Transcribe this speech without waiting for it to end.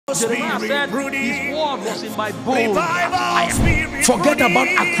Jeremiah said, his word was in my bones. Forget about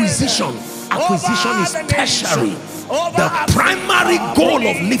acquisition. Acquisition is tertiary. The primary goal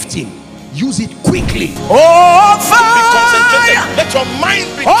of lifting, use it quickly. Oh, fire! Let your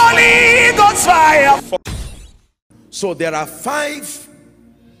mind be Holy Ghost fire. So there are five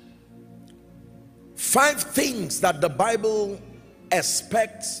things that the Bible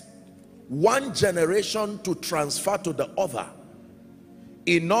expects one generation to transfer to the other,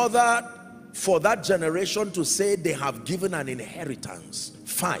 in order for that generation to say they have given an inheritance.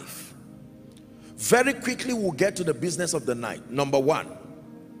 5. Very quickly we'll get to the business of the night. Number 1,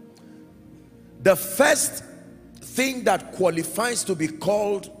 the first thing that qualifies to be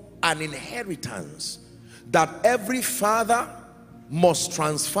called an inheritance that every father must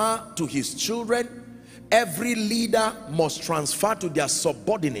transfer to his children, every leader must transfer to their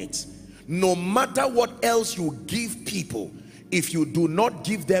subordinates. No matter what else you give people, if you do not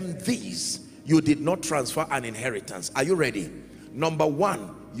give them these, you did not transfer an inheritance. Are you ready? Number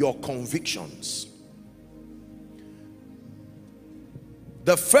 1, your convictions.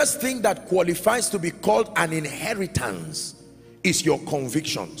 The first thing that qualifies to be called an inheritance is your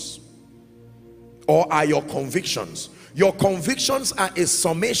convictions. Or are your convictions. Your convictions are a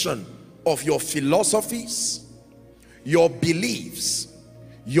summation of your philosophies, your beliefs,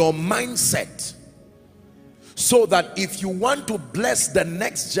 your mindset. So that if you want to bless the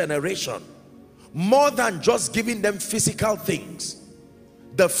next generation, more than just giving them physical things,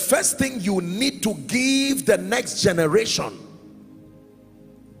 the first thing you need to give the next generation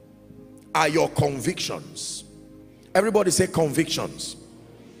are your convictions. Everybody say convictions.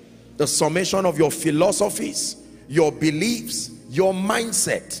 The summation of your philosophies, your beliefs, your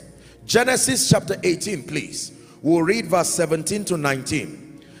mindset. Genesis chapter 18, please. We'll read verse 17 to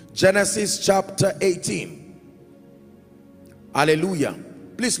 19. Genesis chapter 18. Hallelujah.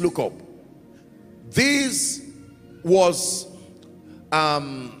 Please look up. This was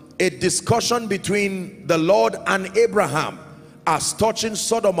a discussion between the Lord and Abraham as touching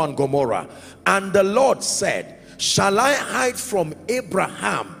Sodom and Gomorrah. And the Lord said, shall I hide from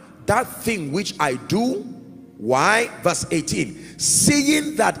Abraham that thing which I do? Why? Verse 18.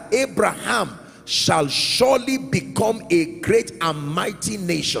 Seeing that Abraham shall surely become a great and mighty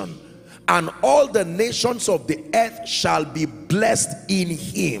nation, and all the nations of the earth shall be blessed in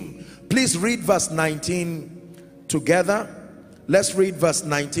him. Please read verse 19 together. Let's read verse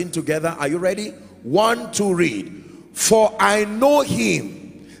 19 together. Are you ready? 1, 2, read. For I know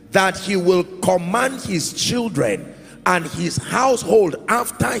him, that he will command his children and his household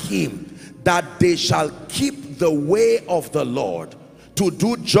after him, that they shall keep the way of the Lord, to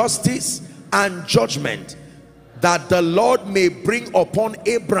do justice and judgment, that the Lord may bring upon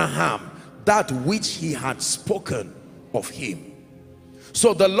Abraham that which he had spoken of him.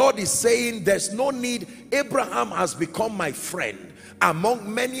 So the Lord is saying there's no need. Abraham has become my friend.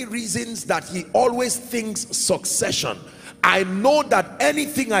 Among many reasons that he always thinks succession, I know that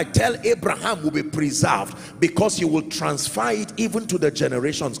anything I tell Abraham will be preserved, because he will transfer it even to the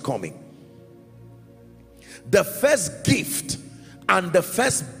generations coming. The first gift and the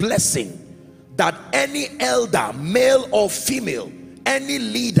first blessing that any elder, male or female, any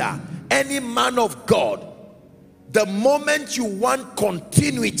leader, any man of God, the moment you want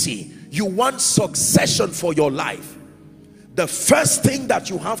continuity, you want succession for your life, the first thing that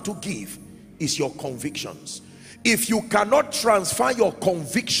you have to give is your convictions. If you cannot transfer your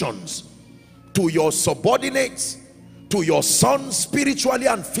convictions to your subordinates, to your sons spiritually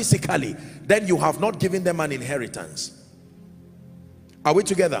and physically, then you have not given them an inheritance. Are we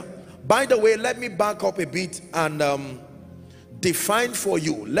together? By the way, let me back up a bit and define for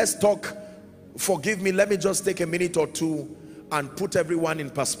you. Let's talk, forgive me, let me just take a minute or two and put everyone in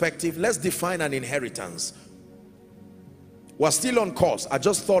perspective. Let's define an inheritance. We're still on course. I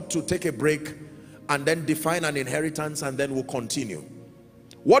just thought to take a break and then define an inheritance, and then we'll continue.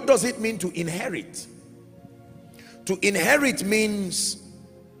 What does it mean to inherit? To inherit means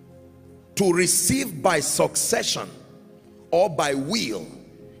to receive by succession or by will.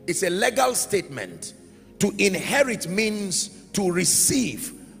 It's a legal statement. To inherit means to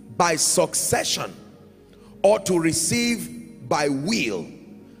receive by succession or to receive by will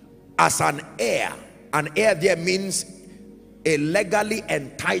as an heir. An heir there means a legally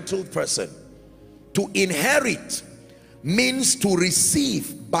entitled person. To inherit means to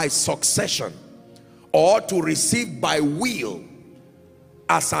receive by succession or to receive by will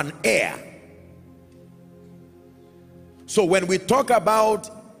as an heir. So when we talk about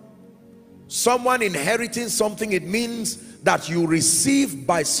someone inheriting something, it means that you receive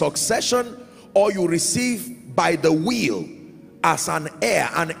by succession or you receive by the will as an heir.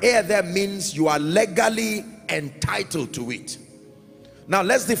 An heir there means you are legally entitled to it. Now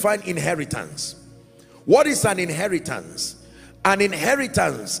let's define inheritance. What is an inheritance? An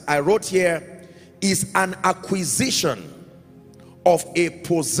inheritance, I wrote here, is an acquisition of a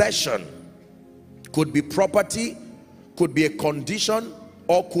possession. Could be property, could be a condition,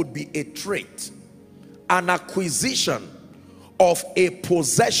 or could be a trait. An acquisition of a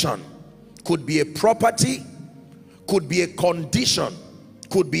possession could be a property, could be a condition,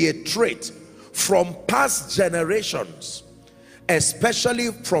 could be a trait from past generations,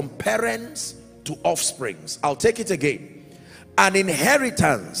 especially from parents to offsprings. I'll take it again. An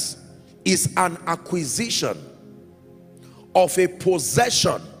inheritance is an acquisition of a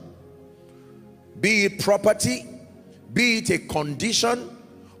possession, be it property, be it a condition,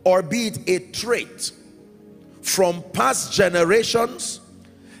 or be it a trait from past generations,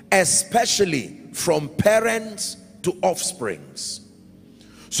 especially from parents to offsprings.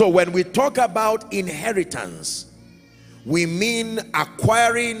 So when we talk about inheritance, we mean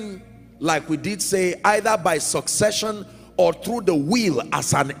acquiring, like we did say, either by succession or through the will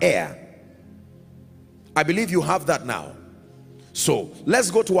as an heir. I believe you have that now. So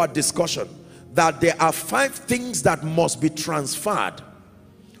let's go to our discussion that there are 5 things that must be transferred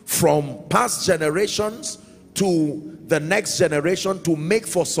from past generations to the next generation to make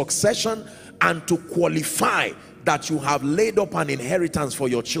for succession and to qualify that you have laid up an inheritance for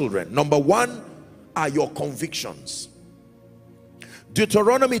your children. Number 1 are your convictions.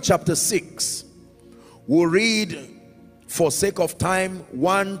 Deuteronomy chapter 6, we'll read for sake of time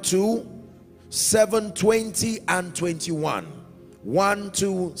 1, 2, 7, 20 and 21. 1,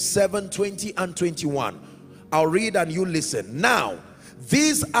 2, 7, 20 and 21. I'll read and you listen. Now,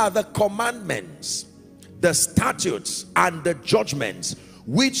 these are the commandments, the statutes and the judgments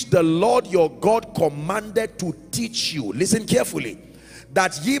which the Lord your God commanded to teach you. Listen carefully.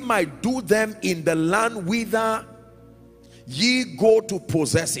 That ye might do them in the land whither ye go to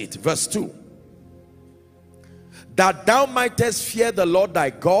possess it. Verse 2. That thou mightest fear the Lord thy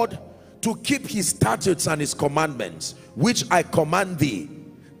God, to keep his statutes and his commandments, which I command thee,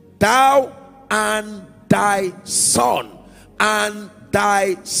 thou and thy son and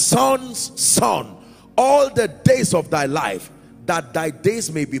thy son's son, all the days of thy life, that thy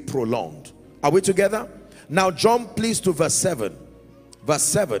days may be prolonged. Are we together? Now jump please to verse 7. Verse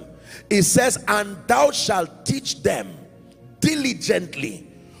 7. It says, and thou shalt teach them diligently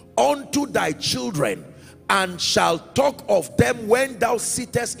unto thy children, and shalt talk of them when thou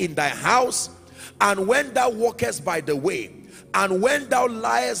sittest in thy house, and when thou walkest by the way, and when thou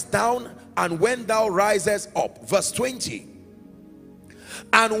liest down, and when thou risest up. Verse 20.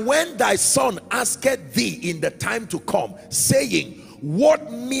 And when thy son asketh thee in the time to come, saying,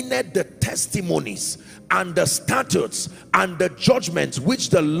 what meaneth the testimonies and the statutes and the judgments which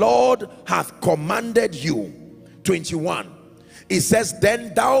the Lord hath commanded you? 21. It says,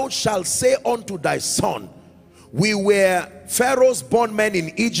 then thou shalt say unto thy son, we were Pharaoh's bondmen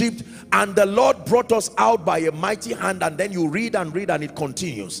in Egypt, and the Lord brought us out by a mighty hand. And then you read and read and it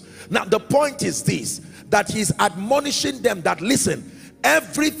continues. Now the point is this, that he's admonishing them that listen,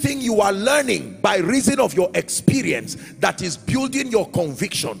 everything you are learning by reason of your experience that is building your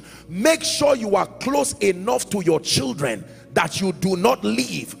conviction, make sure you are close enough to your children that you do not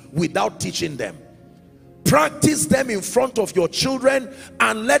leave without teaching them. Practice them in front of your children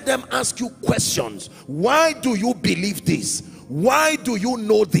and let them ask you questions. Why do you believe this? Why do you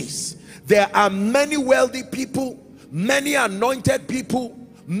know this? There are many wealthy people, many anointed people,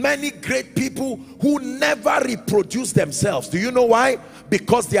 many great people who never reproduce themselves. Do you know why?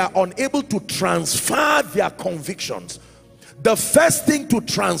 Because they are unable to transfer their convictions. The first thing to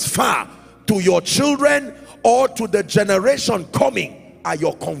transfer to your children or to the generation coming are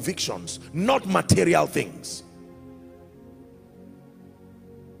your convictions, not material things.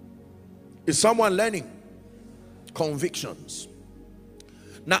 Is someone learning? Convictions.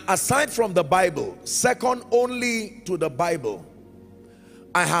 Now, aside from the Bible, second only to the Bible,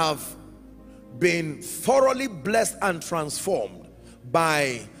 I have been thoroughly blessed and transformed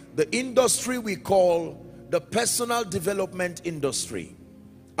by the industry we call the personal development industry.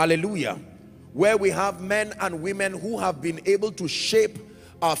 Hallelujah. Where we have men and women who have been able to shape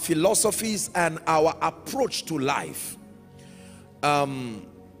our philosophies and our approach to life. One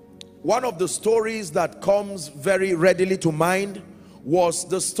of the stories that comes very readily to mind was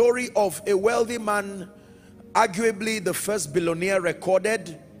the story of a wealthy man, arguably the first billionaire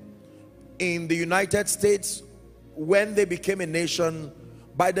recorded in the United States when they became a nation,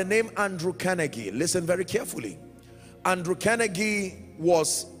 by the name Andrew Carnegie. Listen very carefully. Andrew Carnegie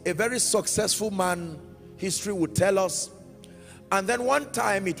was a very successful man, history would tell us, And then one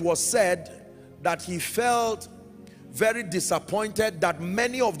time it was said that he felt very disappointed that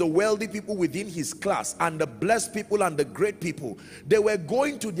many of the wealthy people within his class and the blessed people and the great people, they were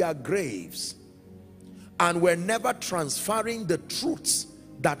going to their graves and were never transferring the truths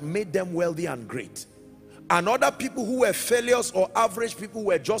that made them wealthy and great. And other people who were failures or average people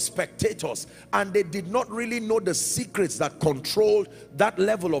were just spectators, and they did not really know the secrets that controlled that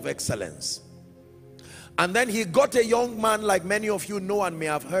level of excellence. And then he got a young man, like many of you know and may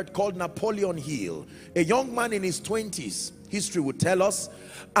have heard, called Napoleon Hill, a young man in his 20s, history would tell us,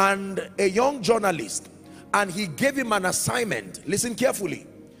 and a young journalist, and he gave him an assignment. Listen carefully.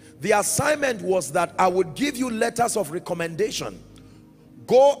 The assignment was that I would give you letters of recommendation.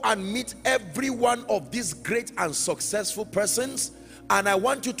 Go and meet every one of these great and successful persons, and I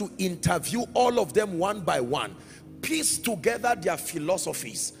want you to interview all of them one by one. Piece together their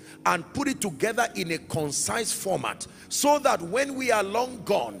philosophies and put it together in a concise format, so that when we are long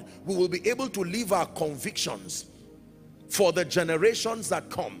gone, we will be able to leave our convictions for the generations that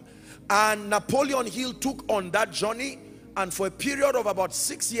come. And Napoleon Hill took on that journey, and for a period of about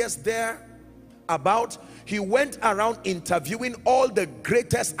 6 years there, he went around interviewing all the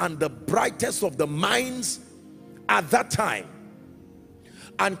greatest and the brightest of the minds at that time,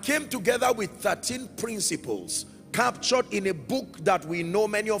 and came together with 13 principles captured in a book that we know,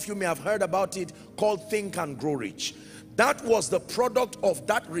 many of you may have heard about it, called Think and Grow Rich. That was the product of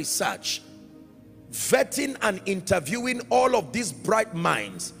that research, vetting and interviewing all of these bright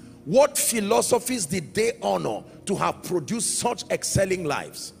minds. What philosophies did they honor to have produced such excelling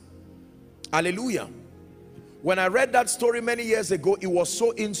lives? Hallelujah. When I read that story many years ago, it was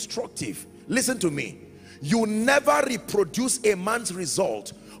so instructive. Listen to me. You never reproduce a man's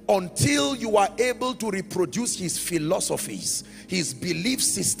result until you are able to reproduce his philosophies, his belief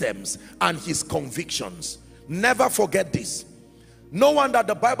systems, and his convictions. Never forget this. No wonder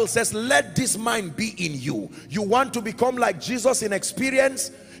the Bible says, let this mind be in you. You want to become like Jesus in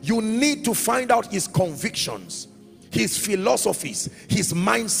experience? You need to find out his convictions, his philosophies, his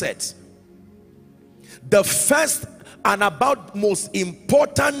mindset. The first and about most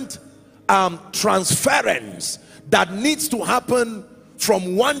important transference that needs to happen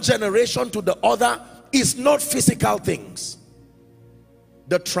from one generation to the other is not physical things.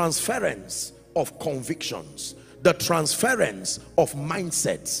 The transference of convictions, the transference of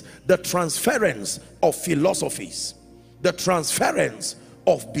mindsets, the transference of philosophies, the transference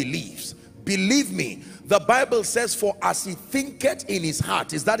of beliefs. Believe me, the Bible says, for as he thinketh in his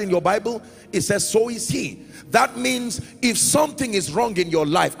heart. Is that in your Bible? It says, so is he. That means if something is wrong in your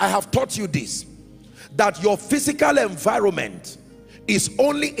life, I have taught you this, that your physical environment is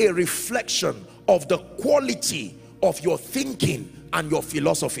only a reflection of the quality of your thinking and your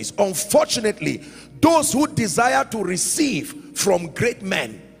philosophies. Unfortunately, those who desire to receive from great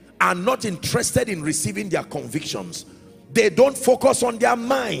men are not interested in receiving their convictions. They don't focus on their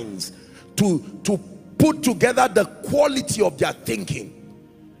minds to put together the quality of their thinking.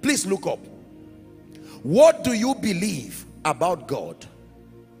 Please look up. What do you believe about God?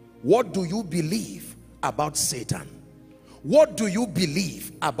 What do you believe about Satan? What do you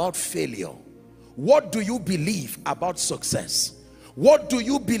believe about failure? What do you believe about success? What do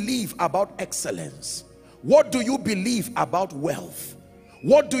you believe about excellence? What do you believe about wealth?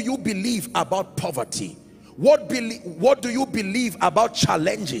 What do you believe about poverty? What do you believe about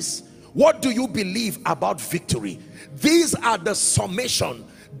challenges? What do you believe about victory? These are the summation.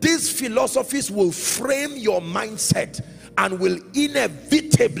 These philosophies will frame your mindset and will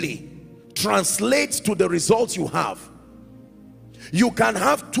inevitably translate to the results you have. You can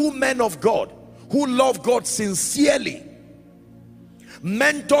have two men of God who love God sincerely,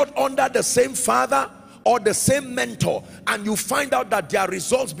 mentored under the same father or the same mentor, and you find out that their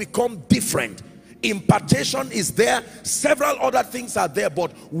results become different. Impartation is there, several other things are there,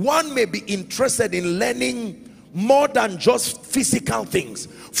 but one may be interested in learning more than just physical things.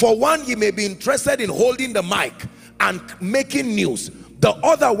 For one, he may be interested in holding the mic and making news. The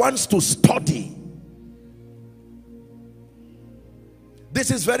other wants to study. This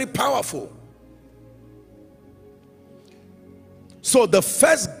is very powerful. So the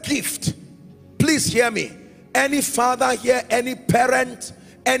first gift, please hear me, any father here, any parent,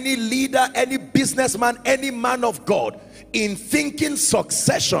 any leader, any businessman, any man of God, in thinking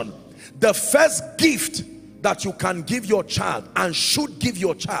succession, the first gift that you can give your child and should give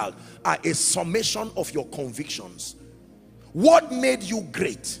your child are a summation of your convictions. What made you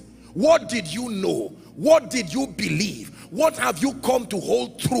great? What did you know? What did you believe? What have you come to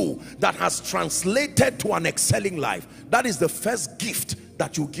hold true that has translated to an excelling life? That is the first gift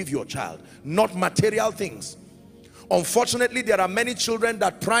that you give your child, not material things. Unfortunately, there are many children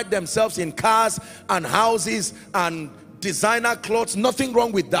that pride themselves in cars and houses and designer clothes. Nothing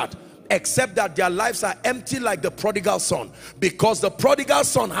wrong with that, except that their lives are empty like the prodigal son, because the prodigal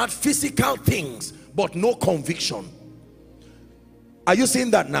son had physical things but no conviction. Are you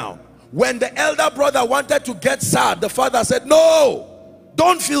seeing that now? When the elder brother wanted to get sad, the father said, no,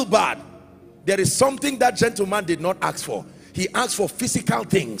 don't feel bad. There is something that gentleman did not ask for. He asked for physical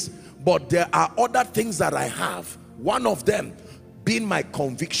things, but there are other things that I have. One of them being my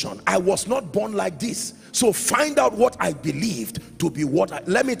conviction. I was not born like this. So find out what I believed to be what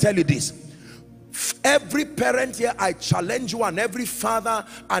let me tell you this. Every parent here, I challenge you, and every father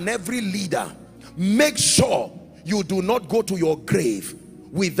and every leader, make sure you do not go to your grave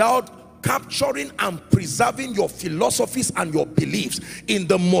without capturing and preserving your philosophies and your beliefs in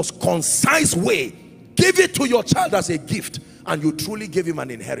the most concise way. Give it to your child as a gift, and you truly give him an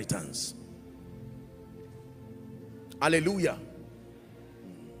inheritance. Hallelujah.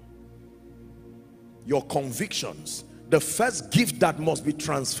 Your convictions, the first gift that must be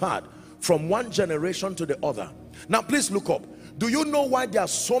transferred from one generation to the other. Now please look up. Do you know why there are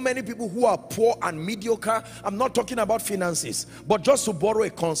so many people who are poor and mediocre? I'm not talking about finances, but just to borrow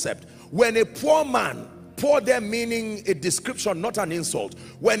a concept. When a poor man, poor there meaning a description, not an insult.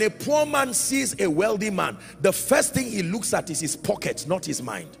 When a poor man sees a wealthy man, the first thing he looks at is his pockets, not his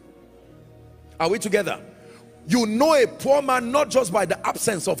mind. Are we together? You know a poor man not just by the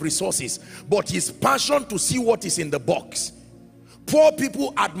absence of resources, but his passion to see what is in the box. Poor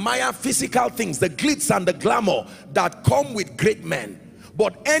people admire physical things, the glitz and the glamour that come with great men.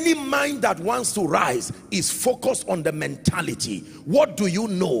 But any mind that wants to rise is focused on the mentality. What do you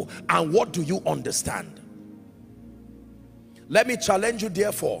know and what do you understand? Let me challenge you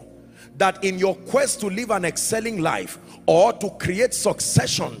therefore, that in your quest to live an excelling life or to create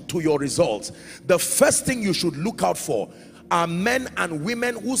succession to your results, the first thing you should look out for are men and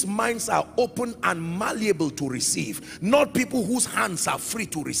women whose minds are open and malleable to receive, not people whose hands are free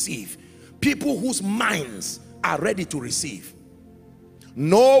to receive, people whose minds are ready to receive.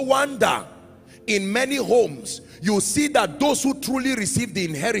 No wonder in many homes you see that those who truly receive the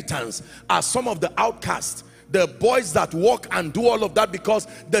inheritance are some of the outcasts, the boys that walk and do all of that, because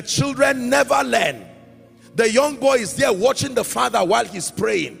the children never learn. The young boy is there watching the father while he's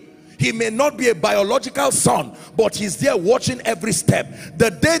praying. He may not be a biological son, but he's there watching every step.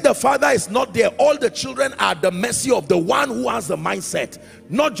 The day the father is not there, all the children are at the mercy of the one who has the mindset,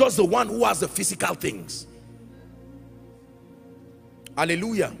 not just the one who has the physical things.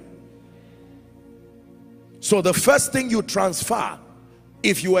 Hallelujah. So the first thing you transfer,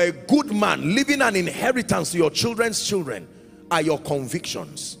 if you are a good man, leaving an inheritance to your children's children, are your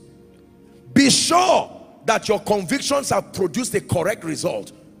convictions. Be sure that your convictions have produced a correct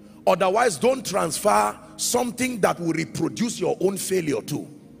result. Otherwise, don't transfer something that will reproduce your own failure too.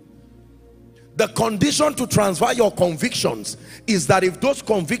 The condition to transfer your convictions is that if those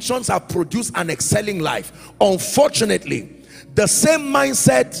convictions have produced an excelling life, unfortunately, the same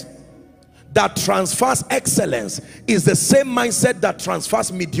mindset that transfers excellence is the same mindset that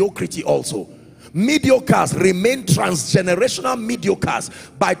transfers mediocrity also. Mediocres remain transgenerational mediocres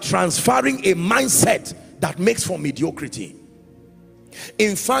by transferring a mindset that makes for mediocrity.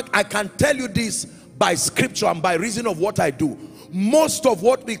 In fact, I can tell you this by scripture and by reason of what I do. Most of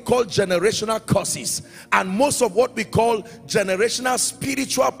what we call generational curses and most of what we call generational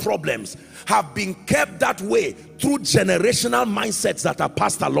spiritual problems have been kept that way through generational mindsets that are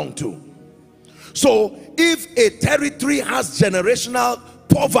passed along to. So if a territory has generational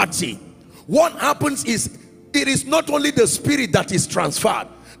poverty, what happens is it is not only the spirit that is transferred.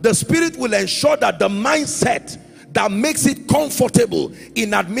 The spirit will ensure that the mindset that makes it comfortable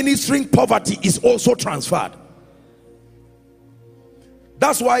in administering poverty is also transferred.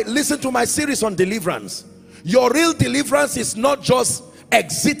 That's why, listen to my series on deliverance. Your real deliverance is not just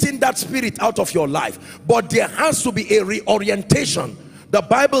exiting that spirit out of your life, but there has to be a reorientation. The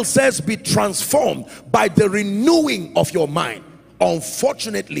Bible says, be transformed by the renewing of your mind.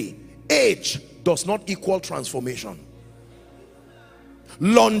 Unfortunately, age does not equal transformation.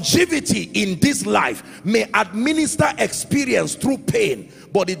 Longevity in this life may administer experience through pain,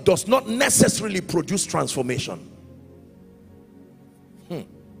 but it does not necessarily produce transformation.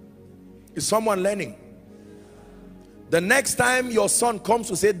 Is someone learning? The next time your son comes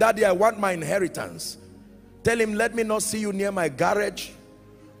to say, Daddy, I want my inheritance, tell him, let me not see you near my garage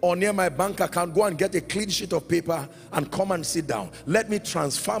or near my bank account. Go and get a clean sheet of paper and come and sit down. Let me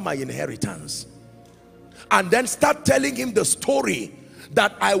transfer my inheritance. And then start telling him the story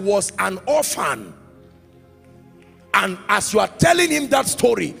that I was an orphan And as you are telling him that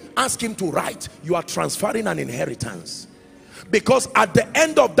story, ask him to write. You are transferring an inheritance. Because at the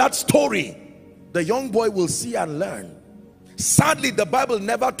end of that story, the young boy will see and learn. Sadly, the Bible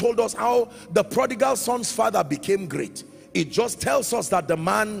never told us how the prodigal son's father became great. It just tells us that the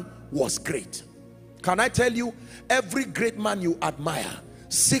man was great. Can I tell you, every great man you admire,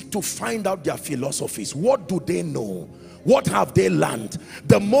 seek to find out their philosophies. What do they know? What have they learned?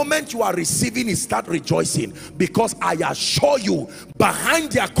 The moment you are receiving it, start rejoicing, because I assure you,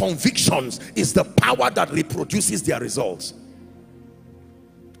 behind their convictions is the power that reproduces their results.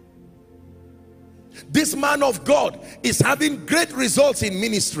 This man of God is having great results in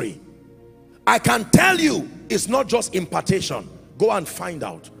ministry. I can tell you, it's not just impartation. Go and find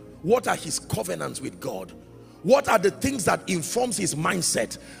out. What are his covenants with God? What are the things that informs his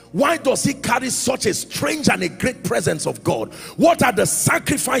mindset? Why does he carry such a strange and a great presence of God? What are the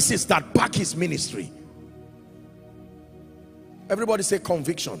sacrifices that back his ministry? Everybody say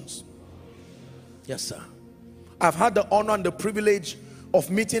convictions. Yes, sir. I've had the honor and the privilege of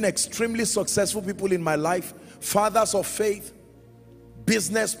meeting extremely successful people in my life, fathers of faith,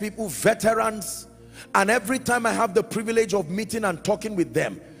 business people, veterans, and every time I have the privilege of meeting and talking with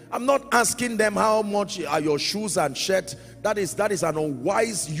them, I'm not asking them how much are your shoes and shirt. That is an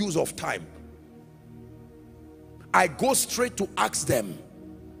unwise use of time. I go straight to ask them,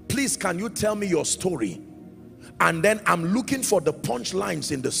 please, can you tell me your story? And then I'm looking for the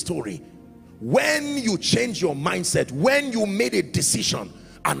punchlines in the story. When you change your mindset, when you made a decision,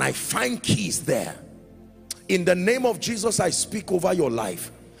 and I find keys there. In the name of Jesus, I speak over your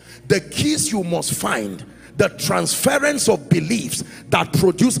life. The keys you must find, the transference of beliefs that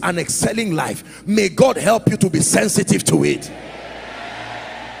produce an excelling life. May God help you to be sensitive to it.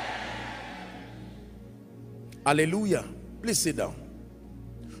 Hallelujah. Please sit down.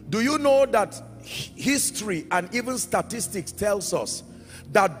 Do you know that history and even statistics tells us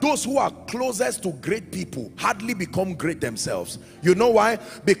that those who are closest to great people hardly become great themselves? You know why?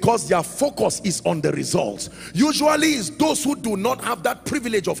 Because their focus is on the results. Usually it's those who do not have that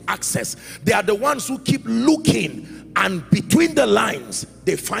privilege of access. They are the ones who keep looking, and between the lines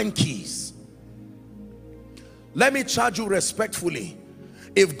they find keys. Let me charge you respectfully.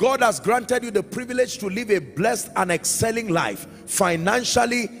 If God has granted you the privilege to live a blessed and excelling life,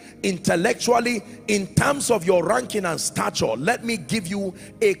 financially, intellectually, in terms of your ranking and stature, let me give you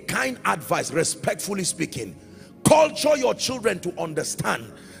a kind advice, respectfully speaking. Culture your children to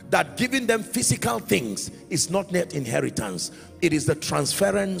understand that giving them physical things is not net inheritance. It is the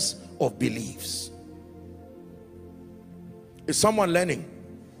transference of beliefs. Is someone learning?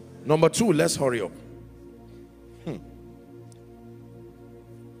 Number two, let's hurry up.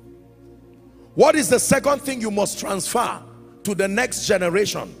 What is the second thing you must transfer to the next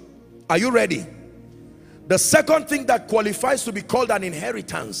generation? Are you ready? The second thing that qualifies to be called an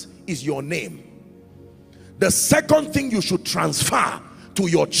inheritance is your name. The second thing you should transfer to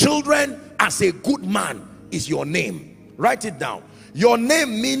your children as a good man is your name. Write it down. Your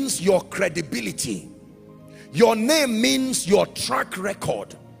name means your credibility. Your name means your track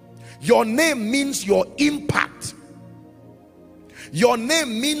record. Your name means your impact. Your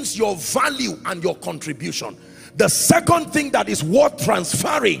name means your value and your contribution. The second thing that is worth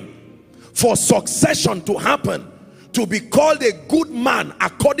transferring for succession to happen, to be called a good man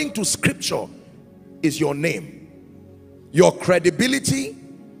according to scripture, is your name, your credibility,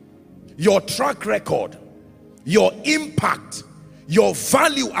 your track record, your impact, your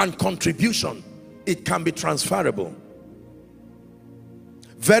value and contribution. It can be transferable.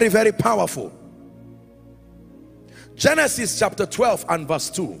 Very, very powerful. Genesis chapter 12 and verse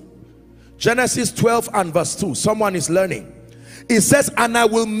 2. Genesis 12 and verse 2. Someone is learning. It says, and I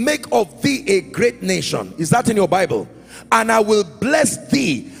will make of thee a great nation. Is that in your Bible? And I will bless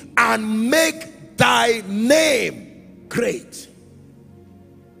thee and make thy name great.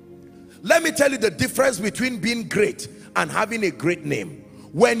 Let me tell you the difference between being great and having a great name.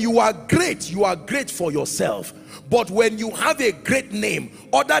 When you are great for yourself. But when you have a great name,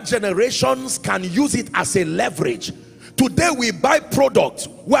 other generations can use it as a leverage. Today we buy products.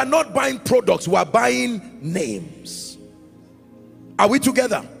 We are not buying products, we are buying names. Are we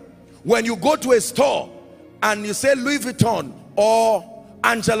together? When you go to a store and you say Louis Vuitton or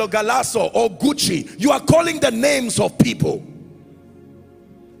Angelo Galasso or Gucci, you are calling the names of people.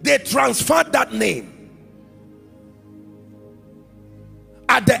 They transferred that name.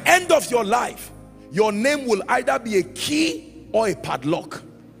 At the end of your life, your name will either be a key or a padlock.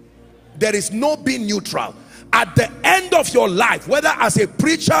 There is no being neutral. At the end of your life, whether as a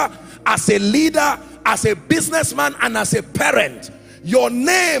preacher, as a leader, as a businessman, and as a parent, your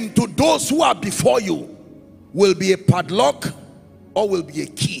name to those who are before you will be a padlock or will be a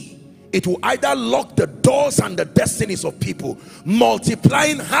key. It will either lock the doors and the destinies of people,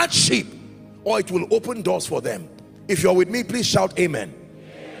 multiplying hardship, or it will open doors for them. If you're with me, please shout amen.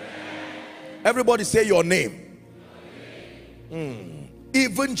 Everybody say your name.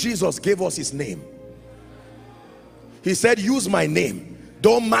 Even Jesus gave us his name. He said, use my name.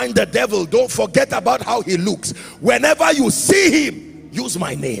 Don't mind the devil. Don't forget about how he looks. Whenever you see him, use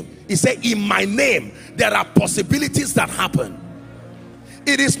my name. He said, in my name there are possibilities that happen.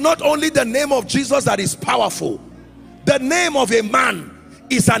 It is not only the name of Jesus that is powerful. The name of a man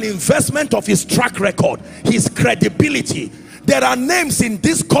is an investment of his track record, his credibility. There are names in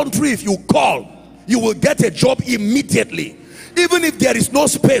this country, if you call, you will get a job immediately. Even if there is no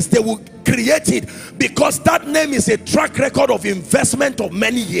space, they will create it, because that name is a track record of investment of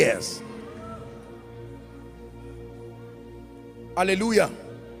many years. Hallelujah.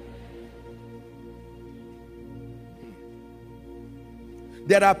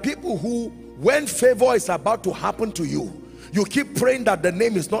 There are people who, when favor is about to happen to you, you keep praying that the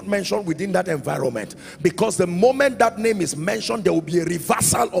name is not mentioned within that environment, because the moment that name is mentioned, there will be a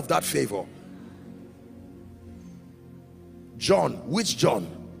reversal of that favor. John, which John?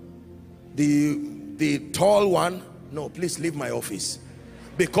 The tall one? No, please leave my office.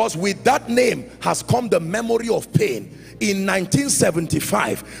 Because with that name has come the memory of pain. In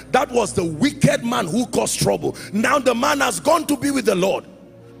 1975, that was the wicked man who caused trouble. Now the man has gone to be with the Lord,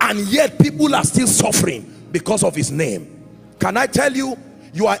 and yet people are still suffering because of his name. Can I tell you,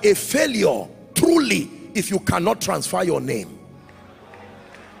 you are a failure truly if you cannot transfer your name.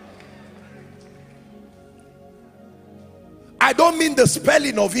 I don't mean the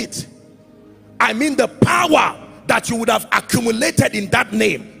spelling of it. I mean the power that you would have accumulated in that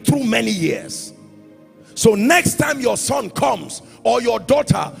name through many years. So next time your son comes, or your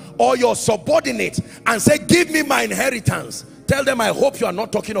daughter, or your subordinate, and say, give me my inheritance, tell them, I hope you are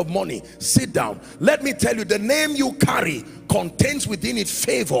not talking of money. Sit down. Let me tell you, the name you carry contains within it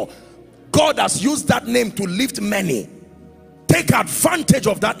favor. God has used that name to lift many. Take advantage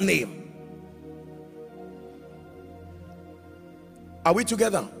of that name. Are we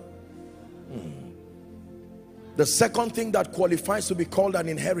together? The second thing that qualifies to be called an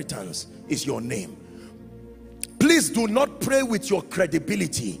inheritance is your name. Please do not play with your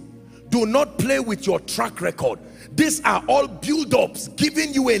credibility. Do not play with your track record. These are all build-ups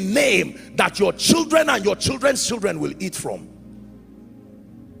giving you a name that your children and your children's children will eat from.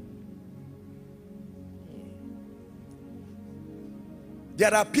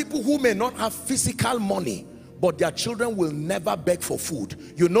 There are people who may not have physical money, but their children will never beg for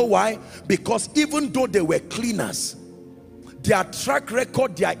food. You know why? Because even though they were cleaners, their track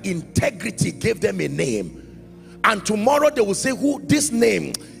record, their integrity gave them a name. And tomorrow they will say, who, this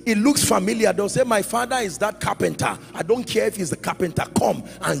name, it looks familiar. They'll say, my father is that carpenter. I don't care if he's the carpenter. Come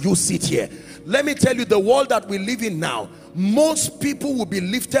and you sit here. Let me tell you, the world that we live in now, most people will be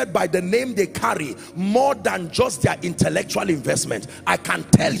lifted by the name they carry more than just their intellectual investment. I can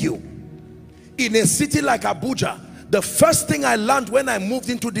tell you. In a city like Abuja, the first thing I learned when I moved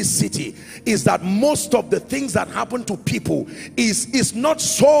into this city is that most of the things that happen to people is not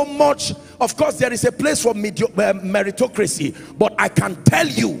so much. Of course, there is a place for meritocracy, but I can tell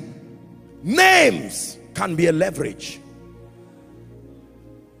you, names can be a leverage.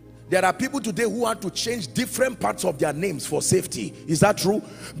 There are people today who had to change different parts of their names for safety. Is that true?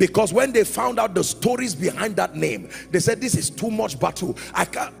 Because when they found out the stories behind that name, they said, this is too much battle. I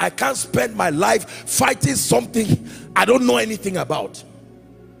can't spend my life fighting something I don't know anything about.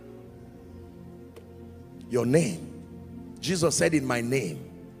 Your name. Jesus said, in my name.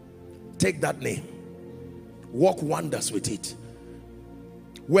 Take that name. Work wonders with it.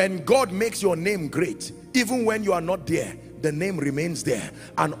 When God makes your name great, even when you are not there, the name remains there,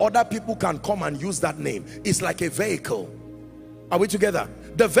 and other people can come and use that name. It's like a vehicle. Are we together?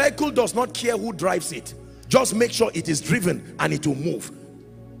 The vehicle does not care who drives it. Just make sure it is driven and it will move.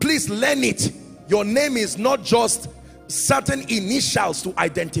 Please learn it. Your name is not just certain initials to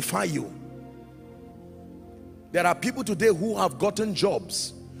identify you. There are people today who have gotten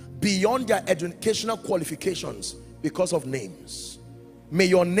jobs beyond their educational qualifications because of names. May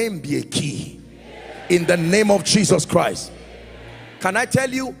your name be a key. In the name of Jesus Christ. Can I tell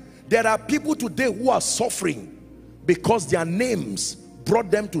you, there are people today who are suffering because their names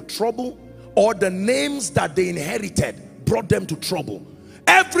brought them to trouble, or the names that they inherited brought them to trouble.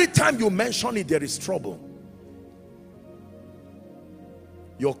 Every time you mention it, there is trouble.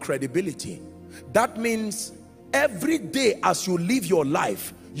 Your credibility. That means every day as you live your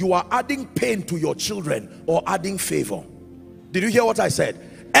life, you are adding pain to your children or adding favor. Did you hear what I said?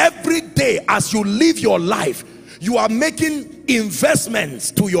 Every day day as you live your life, you are making investments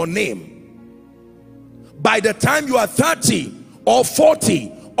to your name. By the time you are 30 or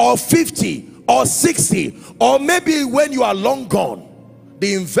 40 or 50 or 60, or maybe when you are long gone,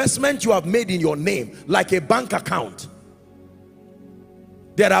 the investment you have made in your name, like a bank account.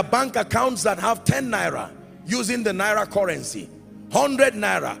 There are bank accounts that have 10 naira using the naira currency, 100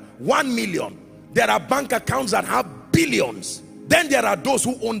 naira, 1 million. There are bank accounts that have billions. Then there are those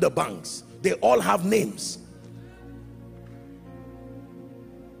who own the banks. They all have names.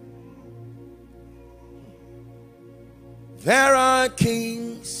 There are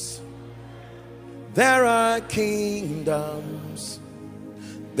kings, there are kingdoms,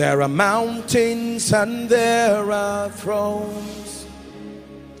 there are mountains and there are thrones,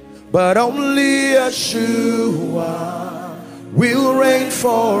 but only Yeshua will reign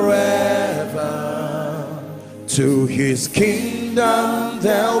forever. To his kingdom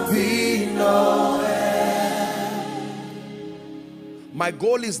there'll be no end. My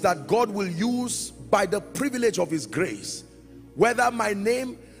goal is that God will use, by the privilege of his grace, whether my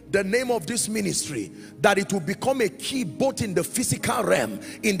name, the name of this ministry, that it will become a key both in the physical realm,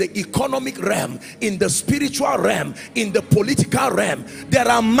 in the economic realm, in the spiritual realm, in the political realm. There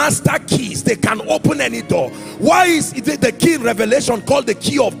are master keys. They can open any door. Why is it the key in Revelation called the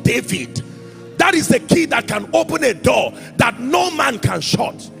key of David? That is the key that can open a door that no man can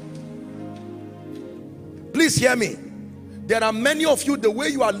shut. Please hear me. There are many of you, the way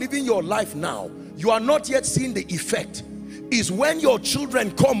you are living your life now, you are not yet seeing the effect. Is when your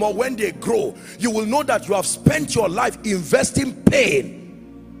children come or when they grow, you will know that you have spent your life investing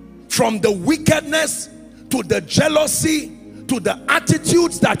pain, from the wickedness to the jealousy to the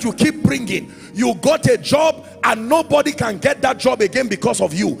attitudes that you keep bringing. You got a job and nobody can get that job again because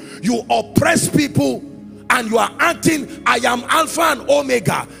of you. You oppress people and you are acting, I am Alpha and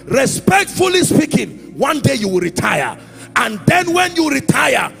Omega. Respectfully speaking, one day you will retire, and then when you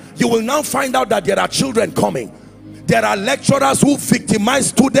retire, you will now find out that there are children coming. There are lecturers who victimize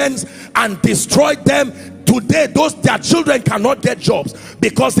students and destroy them. Today, their children cannot get jobs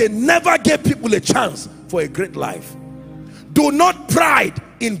because they never gave people a chance for a great life. Do not pride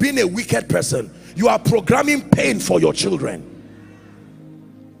in being a wicked person. You are programming pain for your children.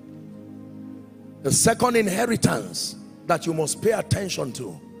 The second inheritance that you must pay attention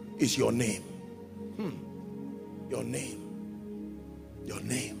to is your name. Your name. Your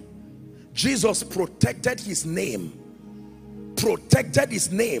name. Jesus protected his name,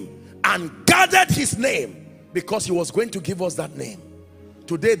 and guarded his name, because he was going to give us that name.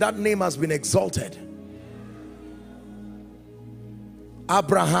 Today that name has been exalted.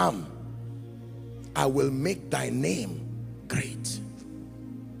 Abraham, I will make thy name great.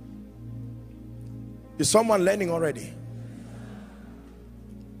 Is someone learning already?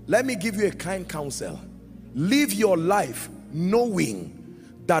 Let me give you a kind counsel. Live your life knowing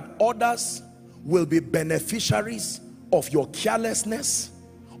that others will be beneficiaries of your carelessness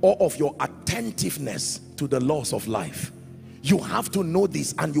or of your attentiveness to the laws of life. You have to know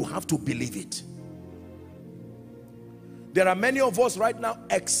this and you have to believe it. There are many of us right now,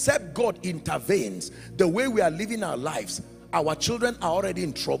 except God intervenes, the way we are living our lives, our children are already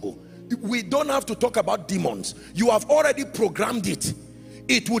in trouble. We don't have to talk about demons. You have already programmed it.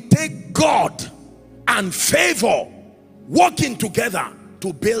 It would take God and favor working together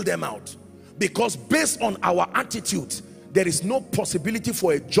to bail them out, because based on our attitude, there is no possibility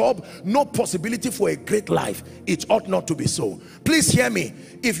for a job, no possibility for a great life. It ought not to be so. Please hear me.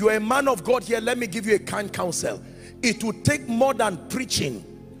 If you're a man of God here, let me give you a kind counsel. It would take more than preaching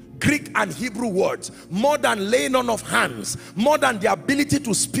Greek and Hebrew words, more than laying on of hands, more than the ability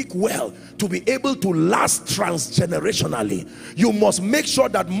to speak well, to be able to last transgenerationally. You must make sure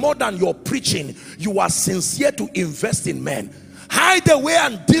that more than your preaching, you are sincere to invest in men. Hide away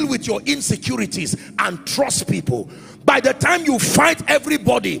and deal with your insecurities and trust people. By the time you fight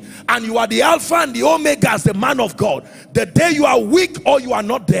everybody and you are the Alpha and the Omega as the man of God, the day you are weak or you are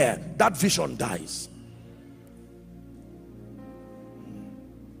not there, that vision dies.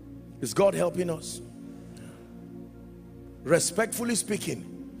 Is God helping us? Respectfully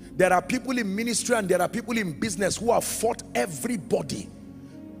speaking, there are people in ministry and there are people in business who have fought everybody.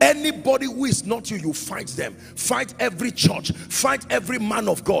 Anybody who is not you, you fight them. Fight every church, fight every man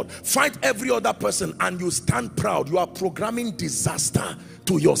of God, fight every other person, and you stand proud. You are programming disaster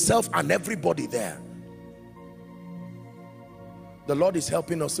to yourself and everybody there. The Lord is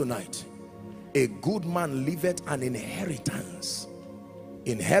helping us tonight. A good man leaveth an inheritance.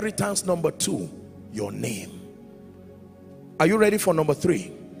 Inheritance number 2, your name. Are you ready for number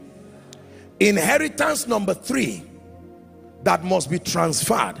 3? Inheritance number 3 that must be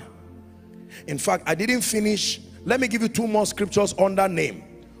transferred In fact, I didn't finish. Let me give you two more scriptures on that name.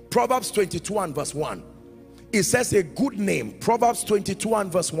 Proverbs 22 and verse 1. It says a good name. Proverbs 22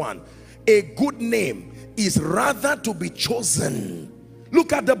 and verse 1. A good name is rather to be chosen,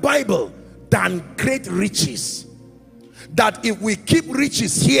 look at the Bible, than great riches. That if we keep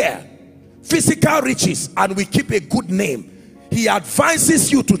riches here, physical riches, and we keep a good name, he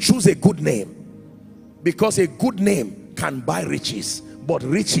advises you to choose a good name, because a good name can buy riches, but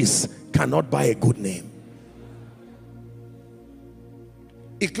riches cannot buy a good name.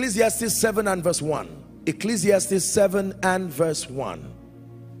 Ecclesiastes 7 and verse 1. Ecclesiastes 7 and verse 1.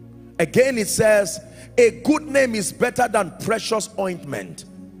 Again it says, a good name is better than precious ointment.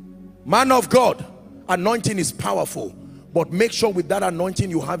 Man of God, anointing is powerful, but make sure with that anointing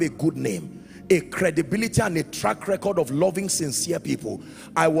you have a good name, a credibility and a track record of loving sincere people.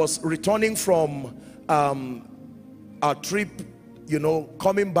 I was returning from our trip, you know,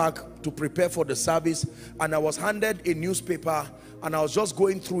 coming back to prepare for the service, and I was handed a newspaper, and I was just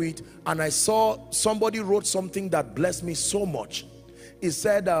going through it, and I saw somebody wrote something that blessed me so much. He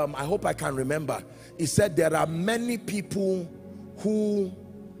said, I hope I can remember. He said, there are many people who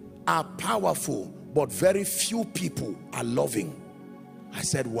are powerful, but very few people are loving. I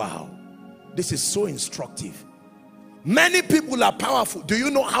said, wow, this is so instructive. Many people are powerful. Do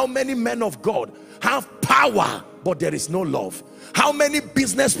you know how many men of God have power, but there is no love? How many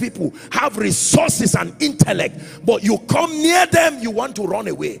business people have resources and intellect, but you come near them, you want to run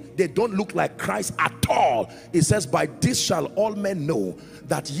away? They don't look like Christ at all. It says, by this shall all men know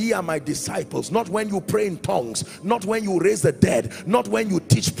that ye are my disciples. Not when you pray in tongues, not when you raise the dead, not when you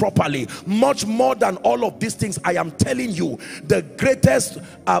teach properly. Much more than all of these things, I am telling you, the greatest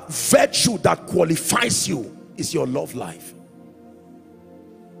virtue that qualifies you is your love life.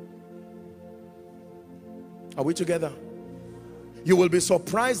 Are we together? You will be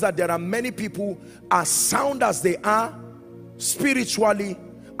surprised that there are many people, as sound as they are spiritually,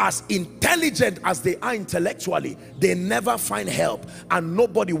 as intelligent as they are intellectually, they never find help, and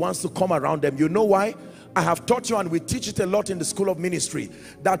nobody wants to come around them. You know why? I have taught you, and we teach it a lot in the school of ministry,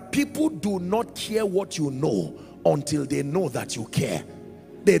 that people do not care what you know until they know that you care.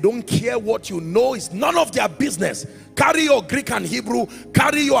 They don't care what you know. It's none of their business. Carry your Greek and Hebrew,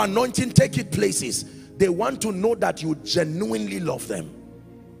 carry your anointing, take it places. They want to know that you genuinely love them.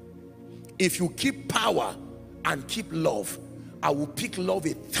 If you keep power and keep love, I will pick love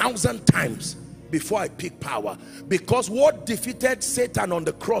 1,000 times before I pick power. Because what defeated Satan on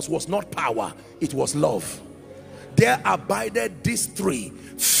the cross was not power, it was love. There abided these three: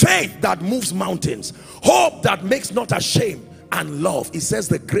 faith that moves mountains, hope that makes not ashamed, and love. It says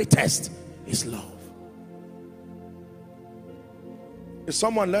the greatest is love. Is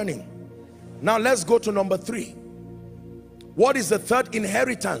someone learning? Now let's go to number 3. What is the third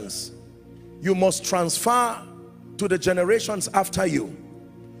inheritance you must transfer to the generations after you?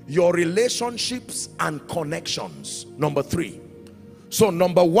 Your relationships and connections. Number 3. So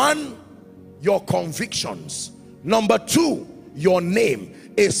number 1, your convictions. Number 2, your name.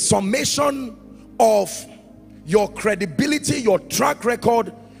 A summation of your credibility, your track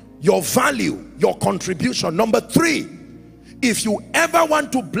record, your value, your contribution. Number 3, if you ever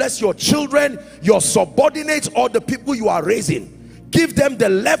want to bless your children, your subordinates, or the people you are raising, give them the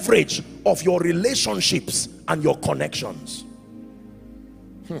leverage of your relationships and your connections.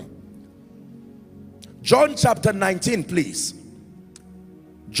 John chapter 19, please.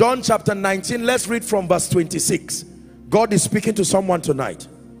 John chapter 19, let's read from verse 26. God is speaking to someone tonight.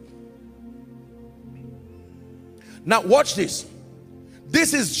 Now watch this.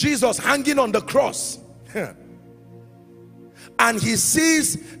 This is Jesus hanging on the cross. And he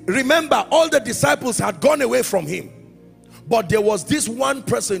sees, remember, all the disciples had gone away from him, but there was this one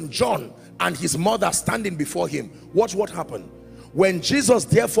person, John, and his mother standing before him. Watch what happened. When Jesus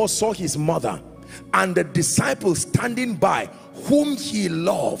therefore saw his mother and the disciples standing by, whom he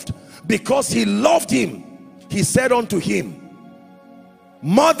loved, because he loved him, he said unto him,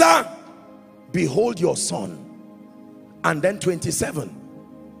 Mother, behold your son. And then 27,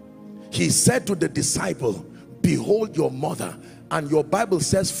 he said to the disciple, behold your mother. And your Bible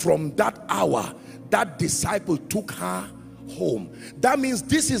says from that hour, that disciple took her home. That means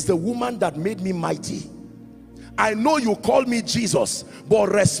this is the woman that made me mighty. I know you call me Jesus,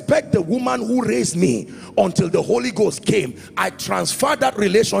 but respect the woman who raised me until the Holy Ghost came. I transferred that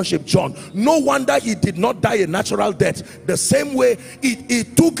relationship, John. No wonder he did not die a natural death. The same way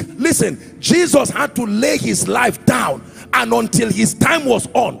it took, listen, Jesus had to lay his life down, and until his time was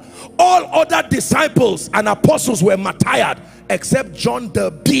on, all other disciples and apostles were martyred except John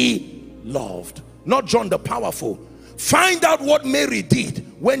the beloved, not John the powerful. Find out what Mary did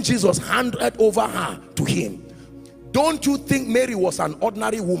when Jesus handed over her to him. Don't you think Mary was an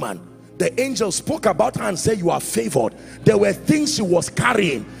ordinary woman? The angel spoke about her and said, you are favored. There were things she was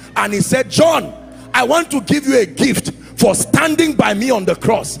carrying, and he said, John, I want to give you a gift for standing by me on the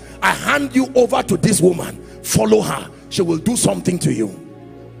cross. I hand you over to this woman. Follow her. She will do something to you.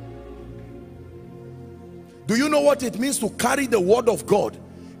 Do you know what it means to carry the word of God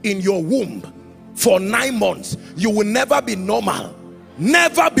in your womb for 9 months? You will never be normal.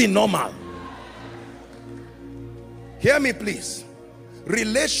 Never be normal. Hear me please.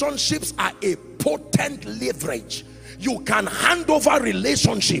 Relationships are a potent leverage. You can hand over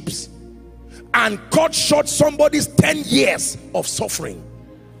relationships and cut short somebody's 10 years of suffering.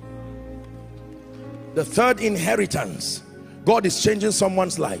 The third inheritance, God is changing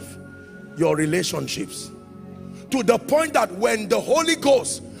someone's life, your relationships. To the point that when the Holy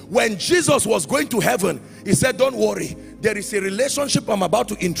Ghost, when Jesus was going to heaven, he said, don't worry, there is a relationship I'm about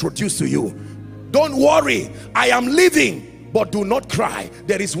to introduce to you. Don't worry, I am leaving, but do not cry.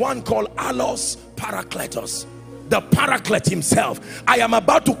 There is one called Allos Parakletos, the Paraclete himself. I am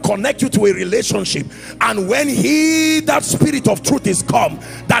about to connect you to a relationship, and when that spirit of truth is come,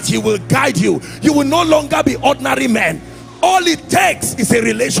 that he will guide you. You will no longer be ordinary men. All it takes is a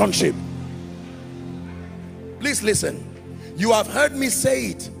relationship. Please listen. You have heard me say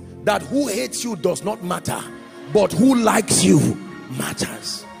it, that who hates you does not matter, but who likes you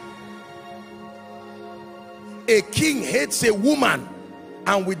matters. A king hates a woman,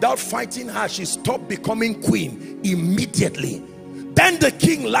 and without fighting her, she stopped becoming queen immediately. Then the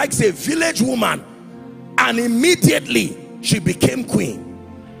king likes a village woman, and immediately she became queen.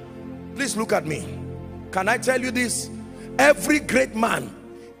 Please look at me. Can I tell you this? Every great man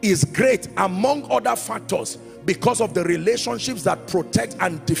is great, among other factors, because of the relationships that protect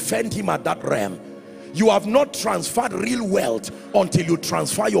and defend him at that realm. You have not transferred real wealth until you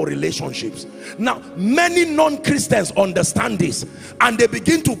transfer your relationships. Now, many non-Christians understand this, and they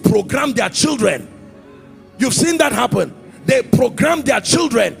begin to program their children. You've seen that happen. They program their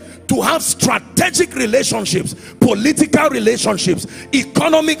children to have strategic relationships, political relationships,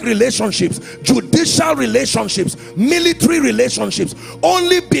 economic relationships, judicial relationships, military relationships.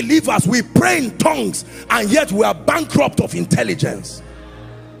 Only believers, we pray in tongues, and yet we are bankrupt of intelligence.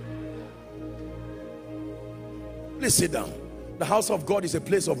 Please sit down. The house of God is a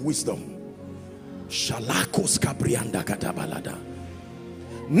place of wisdom.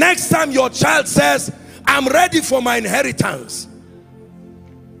 Next time your child says, I'm ready for my inheritance,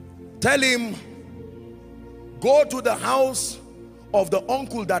 tell him, go to the house of the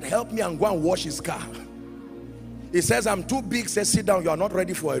uncle that helped me and go and wash his car. He says, I'm too big. Say, sit down. You are not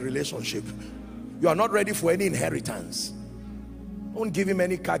ready for a relationship. You are not ready for any inheritance. Don't give him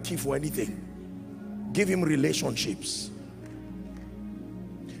any car key for anything. Give him relationships.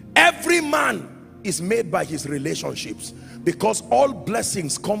 Every man is made by his relationships, because all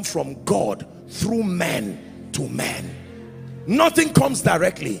blessings come from God through men to men. Nothing comes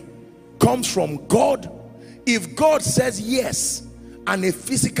directly, comes from God. If God says yes and a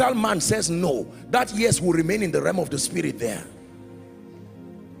physical man says no, that yes will remain in the realm of the spirit there.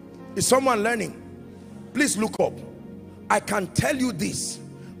 Is someone learning? Please look up. I can tell you this.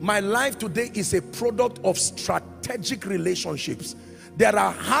 My life today is a product of strategic relationships. There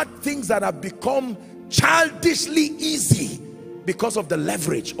are hard things that have become childishly easy because of the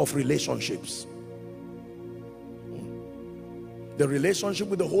leverage of relationships. The relationship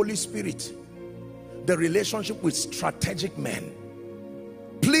with the Holy Spirit, the relationship with strategic men.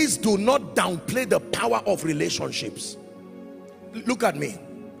 Please do not downplay the power of relationships. Look at me.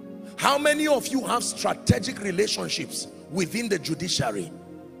 How many of you have strategic relationships within the judiciary?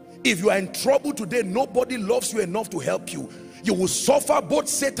 If you are in trouble today, nobody loves you enough to help you. You will suffer. Both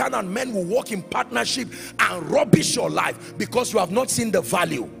Satan and men will work in partnership and rubbish your life because you have not seen the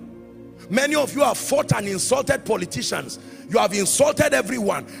value. Many of you have fought and insulted politicians. You have insulted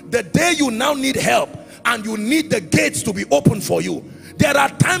everyone. The day you now need help and you need the gates to be open for you, there are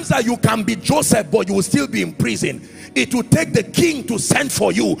times that you can be Joseph, but you will still be in prison. It will take the king to send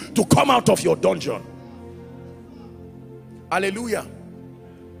for you to come out of your dungeon. Hallelujah.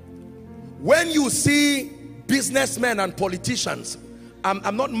 When you see businessmen and politicians,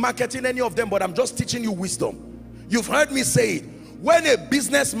 I'm not marketing any of them, but I'm just teaching you wisdom. You've heard me say it. When a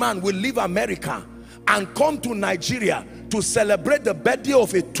businessman will leave America and come to Nigeria to celebrate the birthday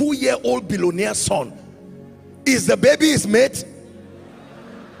of a 2-year-old billionaire son, is the baby his mate?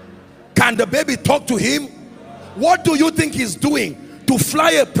 Can the baby talk to him? What do you think he's doing? To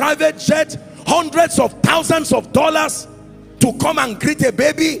fly a private jet, hundreds of thousands of dollars to come and greet a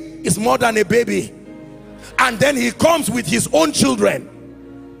baby is more than a baby. And then he comes with his own children.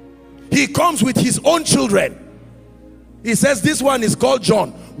 He comes with his own children. He says this one is called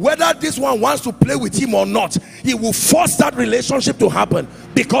John. Whether this one wants to play with him or not, he will force that relationship to happen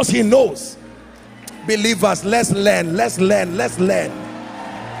because he knows. Believers, let's learn, let's learn, let's learn.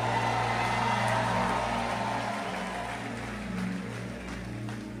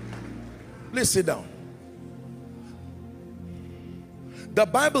 Please sit down. The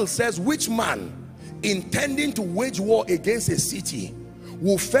Bible says, which man intending to wage war against a city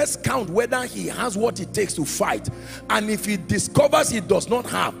will first count whether he has what it takes to fight, and if he discovers he does not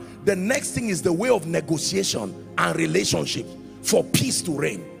have, the next thing is the way of negotiation and relationship for peace to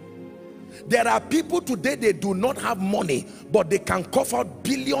reign. There are people today, they do not have money, but they can cough out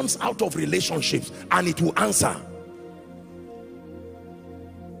billions out of relationships and it will answer.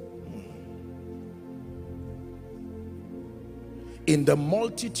 In the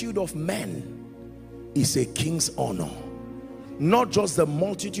multitude of men is a king's honor, not just the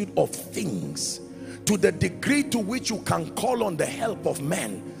multitude of things. To the degree to which you can call on the help of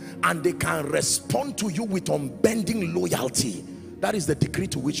men and they can respond to you with unbending loyalty, that is the degree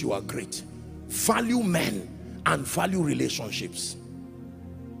to which you are great. Value men and value relationships.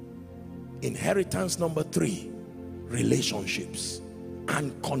 Inheritance number 3, relationships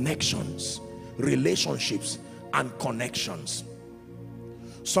and connections. Relationships and connections.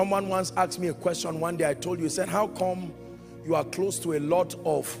 Someone once asked me a question one day. I told you, he said, how come you are close to a lot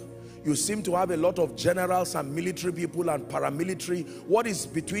of, you seem to have a lot of generals and military people and paramilitary. What is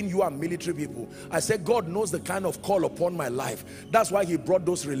between you and military people? I said, God knows the kind of call upon my life. That's why he brought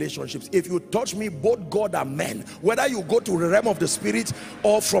those relationships. If you touch me, both God and men, whether you go to the realm of the spirit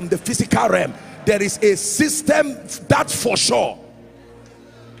or from the physical realm, there is a system, that's for sure.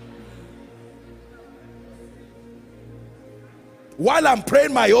 While I'm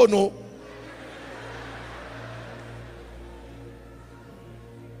praying my own, no.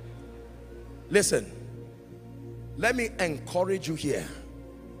 Listen, let me encourage you here.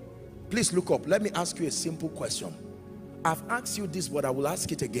 Please look up. Let me ask you a simple question. I've asked you this, but I will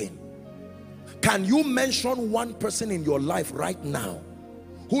ask it again. Can you mention one person in your life right now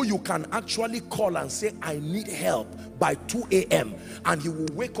who you can actually call and say, I need help by 2 a.m. and he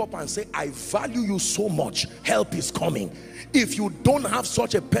will wake up and say, I value you so much, help is coming? If you don't have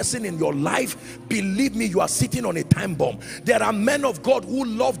such a person in your life, believe me, you are sitting on a time bomb. There are men of God who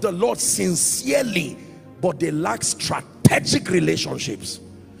love the Lord sincerely, but they lack strategic relationships.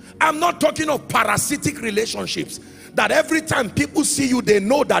 I'm not talking of parasitic relationships, that every time people see you, they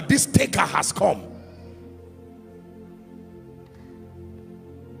know that this taker has come.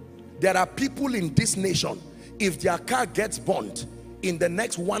 There are people in this nation, if their car gets burnt, in the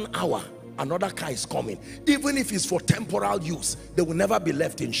next 1 hour, another car is coming. Even if it's for temporal use, they will never be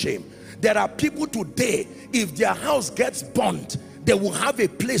left in shame. There are people today, if their house gets burnt, they will have a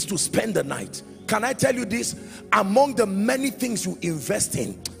place to spend the night. Can I tell you this? Among the many things you invest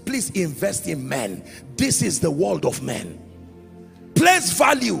in, please invest in men. This is the world of men. Place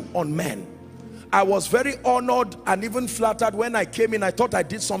value on men. I was very honored and even flattered when I came in. I thought I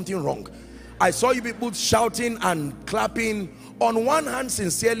did something wrong. I saw you people shouting and clapping. On one hand,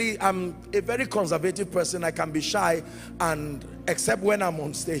 sincerely, I'm a very conservative person. I can be shy, and except when I'm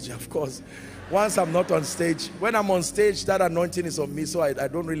on stage, of course. Once I'm not on stage, when I'm on stage, that anointing is on me, so I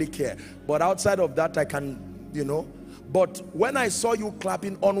don't really care. But outside of that, I can, you know. But when I saw you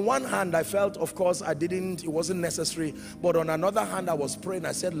clapping, on one hand, I felt, of course, it wasn't necessary. But on another hand, I was praying.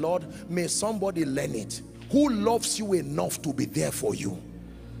 I said, Lord, may somebody learn it. Who loves you enough to be there for you?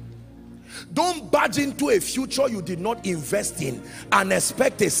 Don't barge into a future you did not invest in and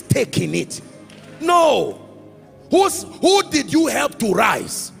expect a stake in it. No. Who did you help to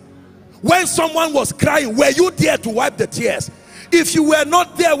rise? When someone was crying, were you there to wipe the tears? If you were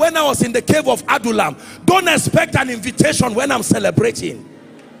not there when I was in the cave of Adullam, don't expect an invitation when I'm celebrating.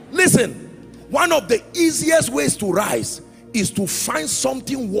 Listen, one of the easiest ways to rise is to find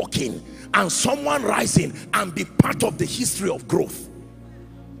something working and someone rising and be part of the history of growth.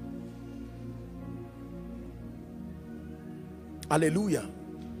 Hallelujah.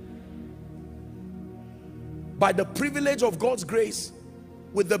 By the privilege of God's grace,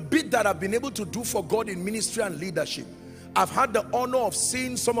 with the bit that I've been able to do for God in ministry and leadership, I've had the honor of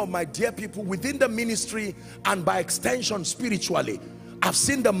seeing some of my dear people within the ministry and by extension spiritually. I've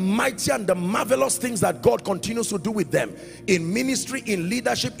seen the mighty and the marvelous things that God continues to do with them in ministry, in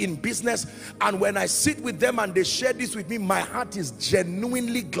leadership, in business. And when I sit with them and they share this with me, my heart is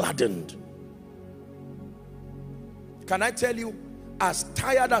genuinely gladdened. Can I tell you, as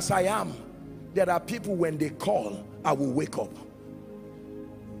tired as I am, there are people when they call, I will wake up.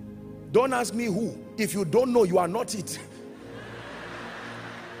 Don't ask me who. If you don't know, you are not it.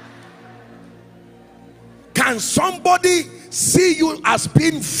 can somebody see you as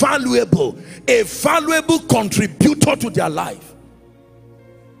being valuable, a valuable contributor to their life?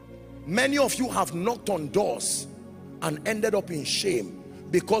 Many of you have knocked on doors and ended up in shame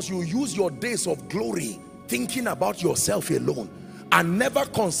because you use your days of glory thinking about yourself alone and never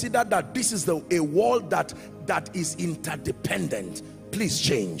consider that this is a world that is interdependent. Please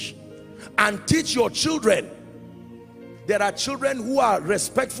change and teach your children. There are children who are,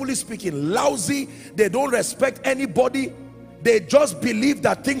 respectfully speaking, lousy. They don't respect anybody. They just believe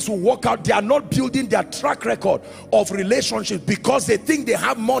that things will work out. They are not building their track record of relationships because they think they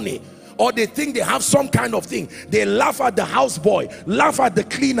have money or they think they have some kind of thing. They laugh at the houseboy, laugh at the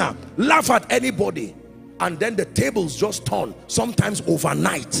cleaner, laugh at anybody, and then the tables just turn, sometimes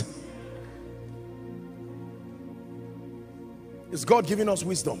overnight. Is God giving us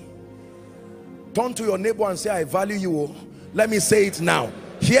wisdom? Turn to your neighbor and say, I value you. Let me say it now.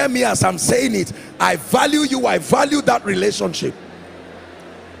 Hear me as I'm saying it. I value you. I value that relationship.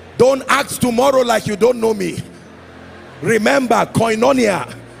 Don't act tomorrow like you don't know me. Remember,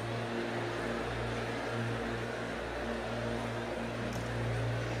 koinonia.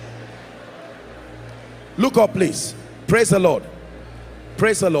 Look up, please. Praise the Lord.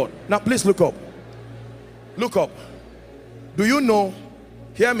 Praise the Lord. Now, please look up. Look up. Do you know,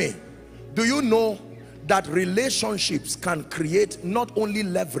 hear me, do you know that relationships can create not only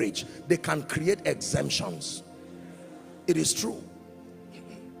leverage, they can create exemptions? It is true.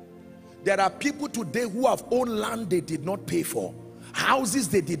 There are people today who have owned land they did not pay for, houses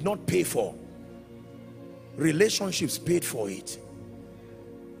they did not pay for. Relationships paid for it.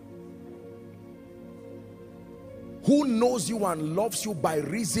 Who knows you and loves you by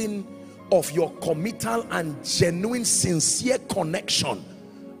reason of your committal and genuine, sincere connection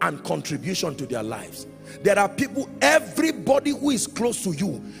and contribution to their lives. There are people, everybody who is close to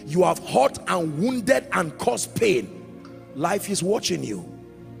you, you have hurt and wounded and caused pain. Life is watching you.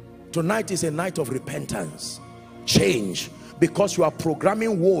 Tonight is a night of repentance. Change, because you are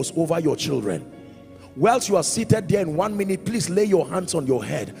programming wars over your children. Whilst you are seated there in 1 minute, please lay your hands on your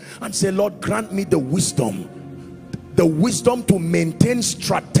head and say, Lord, grant me the wisdom to maintain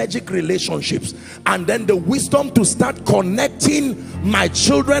strategic relationships, and then the wisdom to start connecting my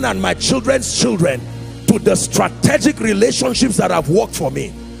children and my children's children to the strategic relationships that have worked for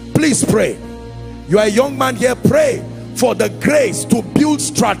me. Please pray. You are a young man here, pray for the grace to build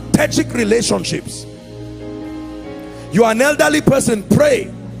strategic relationships. You are an elderly person,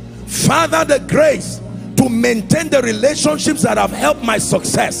 pray, Father, the grace to maintain the relationships that have helped my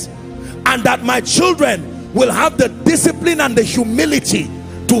success, and that my children will have the discipline and the humility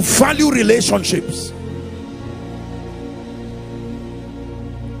to value relationships.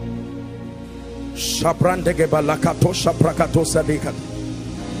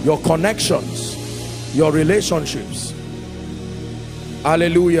 Your connections, your relationships.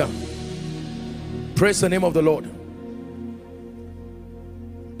 Hallelujah. Praise the name of the Lord.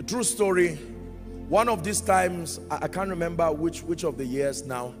 A true story. One of these times, I can't remember which of the years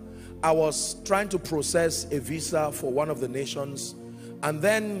now, I was trying to process a visa for one of the nations, and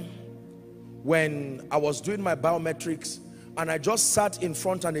then when I was doing my biometrics and I just sat in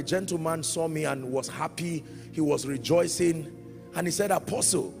front, and a gentleman saw me and was happy, he was rejoicing, and he said,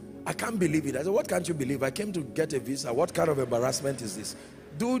 Apostle, I can't believe it. I said, what can't you believe? I came to get a visa. What kind of embarrassment is this?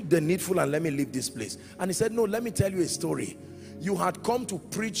 Do the needful and let me leave this place. And he said, no, let me tell you a story. You had come to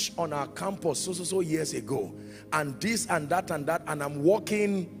preach on our campus so years ago, and this and that and that, and I'm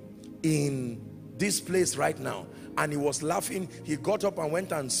walking in this place right now. And he was laughing. He got up and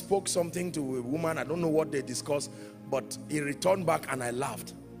went and spoke something to a woman. I don't know what they discussed, but he returned back and I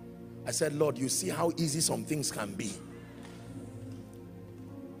laughed. I said, Lord, you see how easy some things can be.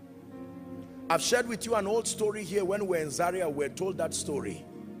 I've shared with you an old story here. When we were in Zaria, we were told that story,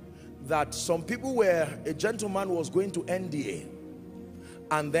 that some people were, a gentleman was going to NDA,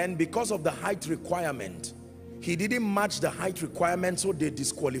 and then because of the height requirement, he didn't match the height requirement, so they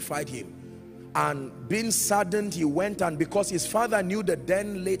disqualified him. And being saddened, he went, and because his father knew the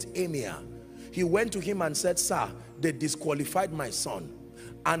then late emir, he went to him and said, sir, they disqualified my son.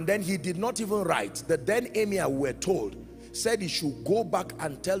 And then he did not even write. The then emir, we were told, said he should go back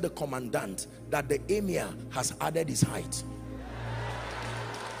and tell the commandant that the emir has added his height.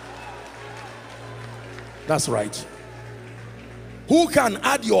 That's right. Who can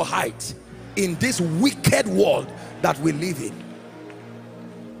add your height in this wicked world that we live in?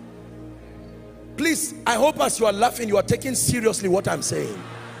 Please, I hope as you are laughing, you are taking seriously what I'm saying.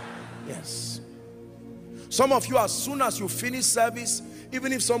 Yes. Some of you, as soon as you finish service,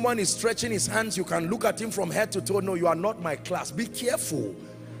 even if someone is stretching his hands, you can look at him from head to toe. No, you are not my class. Be careful.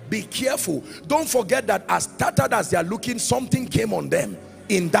 Be careful. Don't forget that as tattered as they are looking, something came on them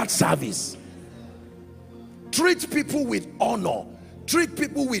in that service. Treat people with honor. Treat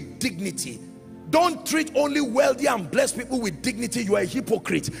people with dignity. Don't treat only wealthy and blessed people with dignity. You are a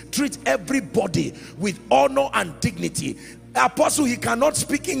hypocrite. Treat everybody with honor and dignity. Apostle, he cannot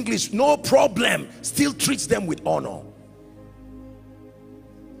speak English, no problem. Still treats them with honor.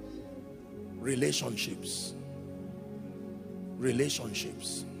 Relationships.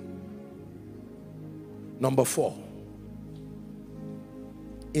 Relationships. Number 4.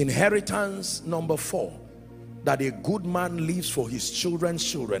 Inheritance number 4. That a good man leaves for his children's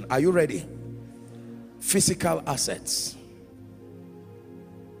children. Are you ready? Physical assets.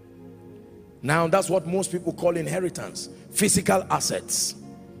 Now that's what most people call inheritance. Physical assets.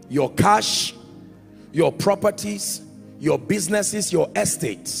 Your cash, your properties, your businesses, your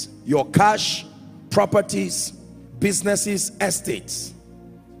estates. Your cash, properties, businesses, estates.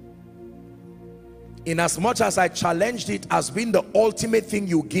 In as much as I challenged it as being the ultimate thing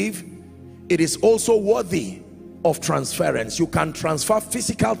you give, it is also worthy of transference. You can transfer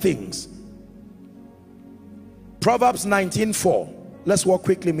physical things. Proverbs 19:4. Let's walk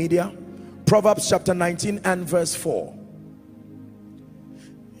quickly, media. Proverbs chapter 19 and verse 4.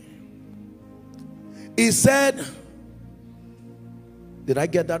 He said, did I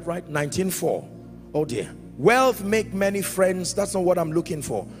get that right? 19:4. Oh dear. Wealth make many friends. That's not what I'm looking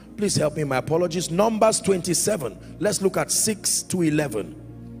for. Please help me, my apologies. Numbers 27. Let's look at 6 to 11.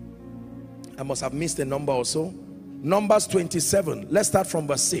 I must have missed a number or so. Numbers 27. Let's start from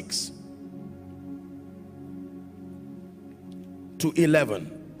verse 6 to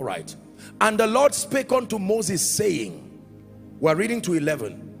 11. All right. And the Lord spake unto Moses, saying, we're reading to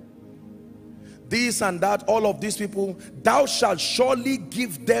 11. This and that, all of these people, thou shalt surely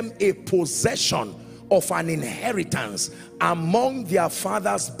give them a possession of an inheritance among their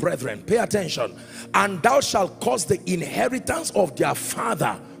father's brethren. Pay attention. And thou shalt cause the inheritance of their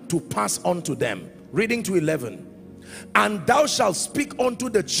father to pass on to them. Reading to 11. And thou shalt speak unto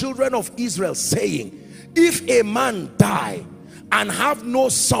the children of Israel, saying, if a man die and have no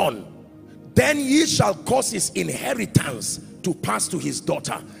son, then ye shall cause his inheritance to pass to his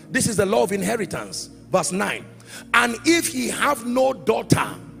daughter. This is the law of inheritance. Verse 9. And if he have no daughter,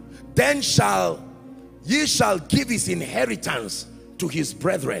 then ye shall give his inheritance to his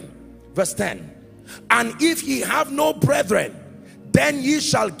brethren. Verse 10. And if ye have no brethren, then ye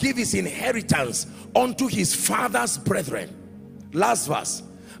shall give his inheritance unto his father's brethren. Last verse.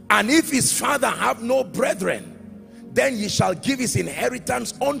 And if his father have no brethren, then ye shall give his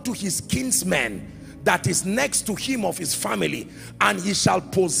inheritance unto his kinsmen that is next to him of his family, and he shall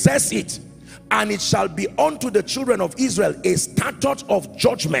possess it, and it shall be unto the children of Israel a statute of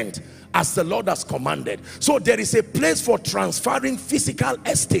judgment, as the Lord has commanded. So there is a place for transferring physical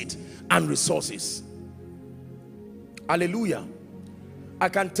estate and resources. Hallelujah. I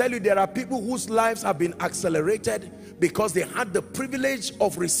can tell you there are people whose lives have been accelerated because they had the privilege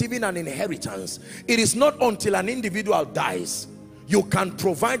of receiving an inheritance. It is not until an individual dies you can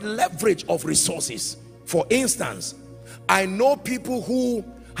provide leverage of resources. For instance, I know people who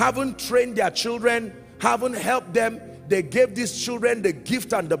haven't trained their children, haven't helped them. They gave these children the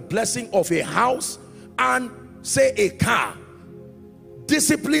gift and the blessing of a house and say a car,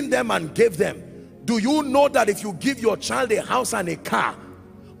 disciplined them and gave them. Do you know that if you give your child a house and a car,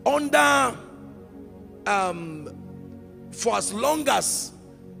 under for as long as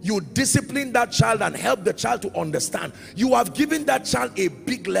you discipline that child and help the child to understand, you have given that child a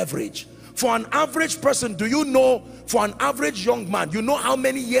big leverage. For an average person, do you know, for an average young man, you know how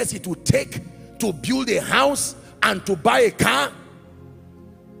many years it would take to build a house and to buy a car?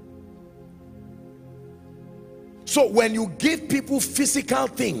 So when you give people physical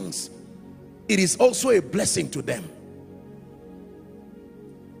things, it is also a blessing to them.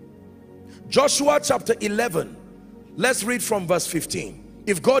 Joshua chapter 11. Let's read from verse 15.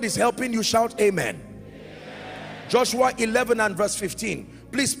 If God is helping you, shout amen. Amen. Joshua 11 and verse 15.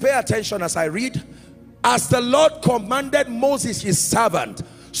 Please pay attention as I read. As the Lord commanded Moses his servant,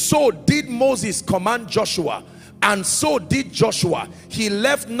 so did Moses command Joshua, and so did Joshua. He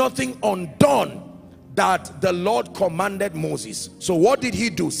left nothing undone that the Lord commanded Moses. So what did he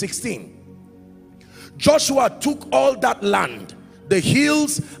do? 16. Joshua took all that land, the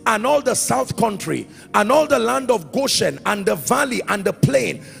hills and all the south country, and all the land of Goshen, and the valley and the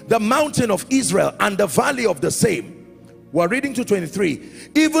plain, the mountain of Israel and the valley of the same. We're reading to 23.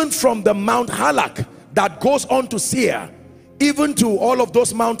 Even from the Mount Halak that goes on to Seir, even to all of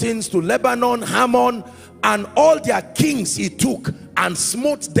those mountains, to Lebanon, Hammon, and all their kings he took and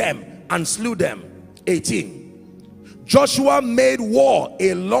smote them and slew them. 18. Joshua made war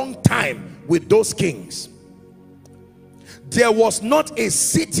a long time with those kings. There was not a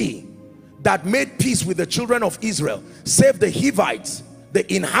city that made peace with the children of Israel, save the Hivites,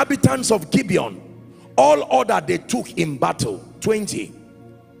 the inhabitants of Gibeon. All other they took in battle. 20.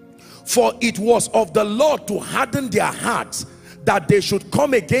 For it was of the Lord to harden their hearts, that they should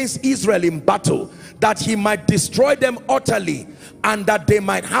come against Israel in battle, that he might destroy them utterly, and that they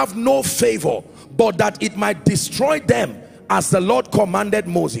might have no favor, but that it might destroy them as the Lord commanded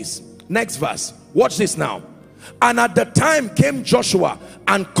Moses. Next verse. Watch this now. And at the time came Joshua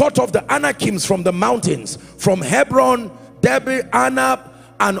and cut off the Anakims from the mountains, from Hebron, Debir, Anab,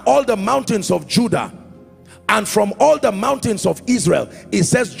 and all the mountains of Judah, and from all the mountains of Israel. It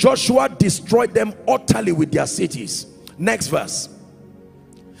says Joshua destroyed them utterly with their cities. Next verse.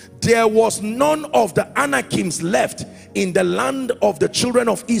 There was none of the Anakims left in the land of the children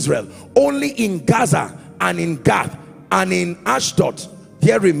of Israel, only in Gaza and in Gath and in Ashdod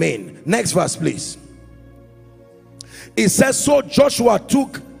there remain. Next verse please. It says, so Joshua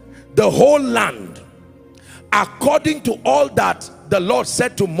took the whole land according to all that the Lord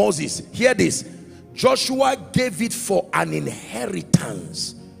said to Moses. Hear this. Joshua gave it for an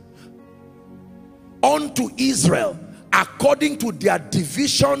inheritance unto Israel according to their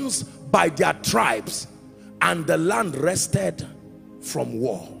divisions by their tribes, and the land rested from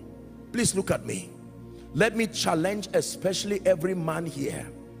war. Please look at me. Let me challenge especially every man here.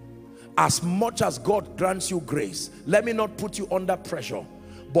 As much as God grants you grace, let me not put you under pressure,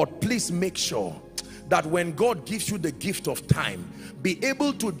 but please make sure that when God gives you the gift of time, be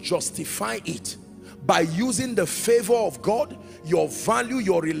able to justify it by using the favor of God, your value,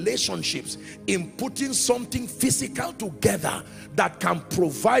 your relationships, in putting something physical together that can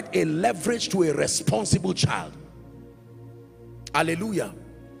provide a leverage to a responsible child. Hallelujah.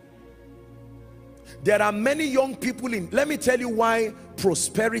 There are many young people in, let me tell you why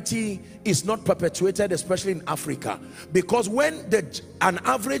prosperity is not perpetuated, especially in Africa. Because when an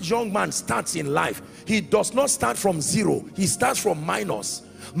average young man starts in life, he does not start from zero, he starts from minus.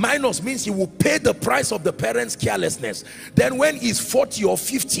 Minus means he will pay the price of the parents' carelessness. Then when he's 40 or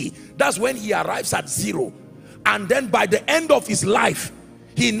 50, that's when he arrives at zero. And then by the end of his life,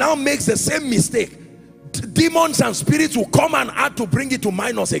 he now makes the same mistake. Demons and spirits will come and add to bring it to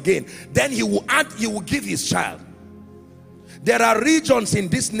minus again. Then he will add, he will give his child. There are regions in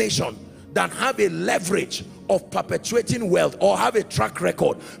this nation that have a leverage of perpetuating wealth or have a track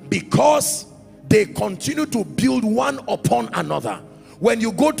record because they continue to build one upon another. When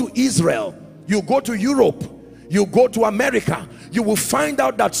you go to Israel, you go to Europe, you go to America, you will find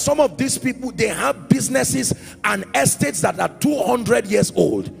out that some of these people, they have businesses and estates that are 200 years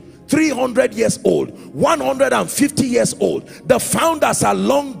old, 300 years old, 150 years old. The founders are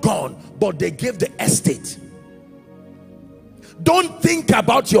long gone, but they gave the estate. Don't think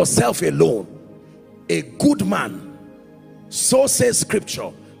about yourself alone. A good man, so says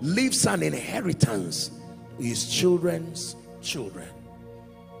scripture, leaves an inheritance to his children's children.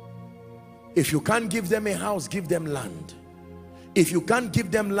 If you can't give them a house, give them land. If you can't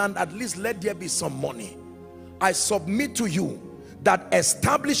give them land, at least let there be some money. I submit to you that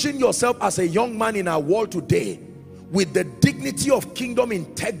establishing yourself as a young man in our world today with the dignity of kingdom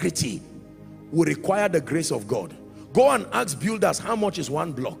integrity will require the grace of God. Go and ask builders, how much is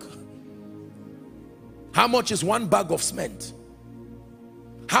one block? How much is one bag of cement?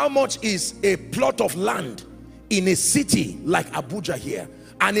 How much is a plot of land in a city like Abuja here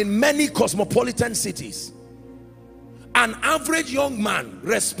and in many cosmopolitan cities? An average young man,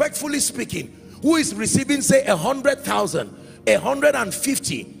 respectfully speaking, who is receiving say 100,000,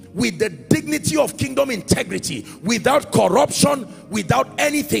 150, with the dignity of kingdom integrity, without corruption, without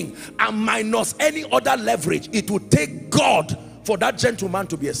anything, and minus any other leverage, it would take God for that gentleman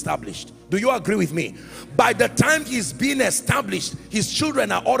to be established. Do you agree with me? By the time he's being established, his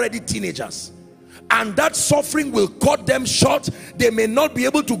children are already teenagers, and that suffering will cut them short. They may not be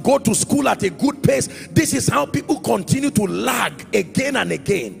able to go to school at a good pace. This is how people continue to lag again and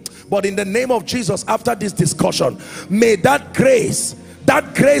again. But in the name of Jesus, after this discussion, may that grace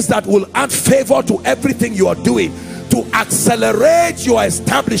that will add favor to everything you are doing, to accelerate your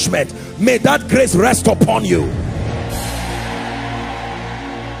establishment, may that grace rest upon you.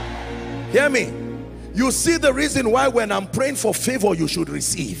 Hear me. You see the reason why when I'm praying for favor, you should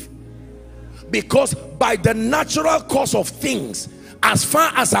receive. Because by the natural course of things, as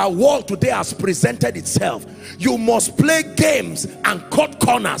far as our world today has presented itself, you must play games and cut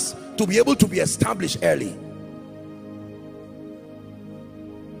corners to be able to be established early.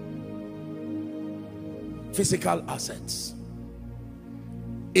 Physical assets.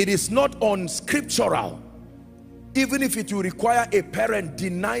 It is not unscriptural even if it will require a parent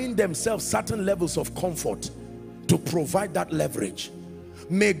denying themselves certain levels of comfort to provide that leverage.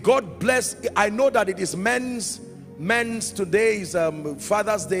 May God bless. I know that it is men's today is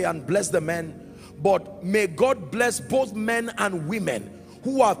Father's Day, and bless the men, but may God bless both men and women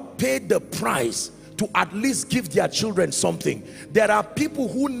who have paid the price to at least give their children something. There are people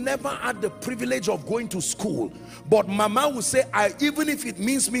who never had the privilege of going to school, but mama will say, even if it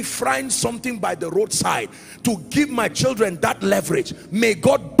means me frying something by the roadside to give my children that leverage, may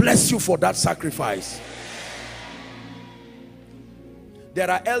God bless you for that sacrifice. There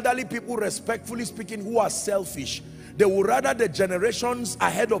are elderly people, respectfully speaking, who are selfish. They would rather the generations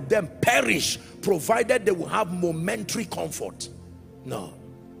ahead of them perish, provided they will have momentary comfort. No.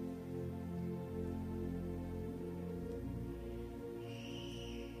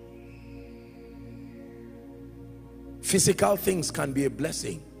 Physical things can be a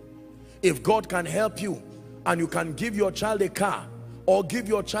blessing. If God can help you and you can give your child a car, or give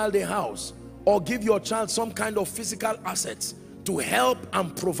your child a house, or give your child some kind of physical assets to help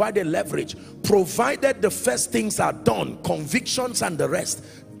and provide a leverage, provided the first things are done, convictions and the rest,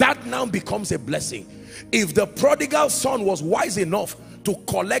 that now becomes a blessing. If the prodigal son was wise enough to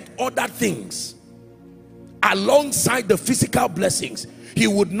collect other things alongside the physical blessings, he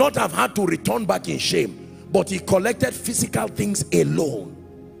would not have had to return back in shame. But he collected physical things alone.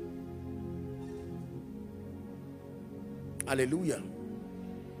 Hallelujah.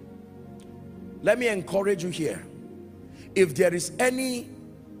 Let me encourage you here. If there is any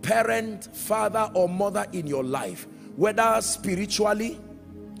parent, father or mother in your life, whether spiritually,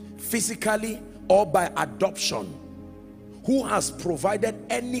 physically or by adoption, who has provided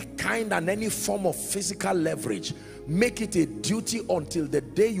any kind and any form of physical leverage, make it a duty until the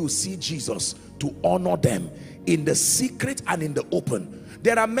day you see Jesus to honor them in the secret and in the open.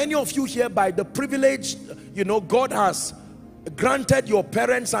 There are many of you here, by the privilege, you know, God has granted your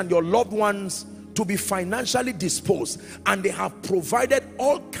parents and your loved ones to be financially disposed, and they have provided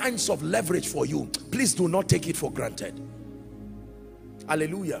all kinds of leverage for you. Please do not take it for granted.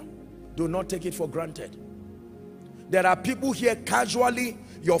 Hallelujah. Do not take it for granted. There are people here casually,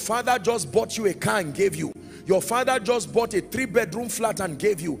 your father just bought you a car and gave you. Your father just bought a 3-bedroom flat and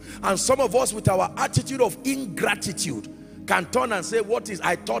gave you. And some of us, with our attitude of ingratitude, can turn and say, what is,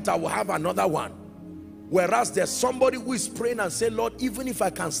 I thought I would have another one. Whereas there's somebody who is praying and say, Lord, even if I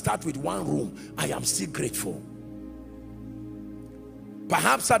can start with one room, I am still grateful.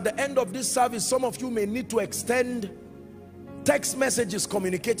 Perhaps at the end of this service, some of you may need to extend text messages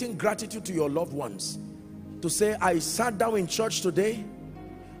communicating gratitude to your loved ones. To say, I sat down in church today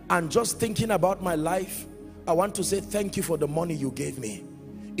and just thinking about my life, I want to say thank you for the money you gave me.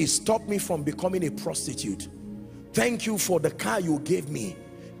 It stopped me from becoming a prostitute. Thank you for the car you gave me.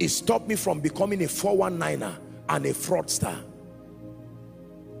 It stopped me from becoming a 419er and a fraudster.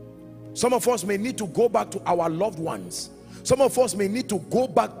 Some of us may need to go back to our loved ones. Some of us may need to go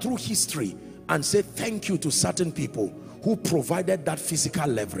back through history and say thank you to certain people who provided that physical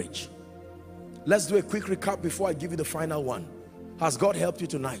leverage. Let's do a quick recap before I give you the final one. Has God helped you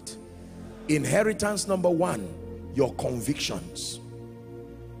tonight? Inheritance number 1, your convictions.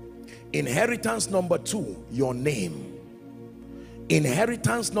 Inheritance number 2, your name.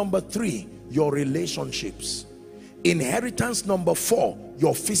 Inheritance number 3, your relationships. Inheritance number 4,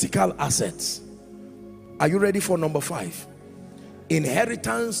 your physical assets. Are you ready for number 5?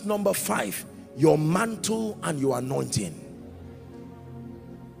 Inheritance number 5, your mantle and your anointing.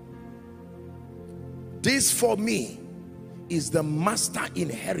 This for me is the master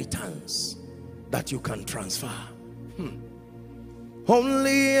inheritance that you can transfer.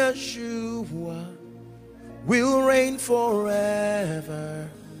 Only Yeshua will reign forever.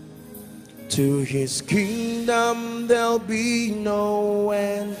 To his kingdom there'll be no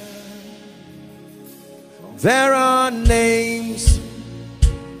end. There are names,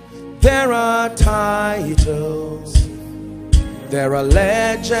 there are titles, there are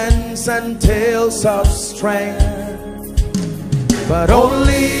legends and tales of strength, but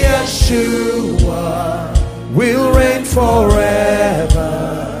only Yeshua will reign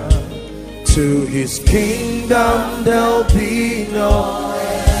forever. To his kingdom there'll be no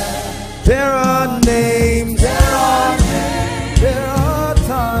end. There are names, there are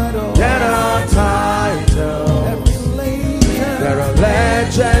titles, there are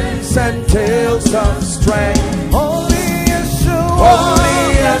legends and tales of strength. Only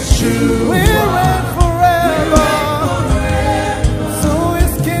Yeshua will reign forever. To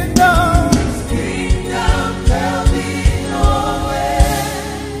his kingdom there'll be no end.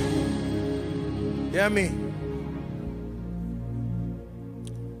 Hear me.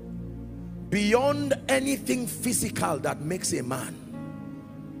 beyond anything physical that makes a man,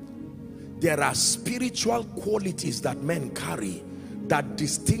 there are spiritual qualities that men carry that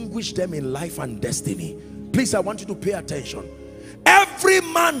distinguish them in life and destiny. Please, I want you to pay attention. Every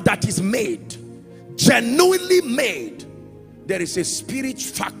man that is made, genuinely made, there is a spirit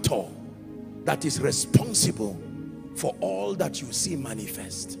factor that is responsible for all that you see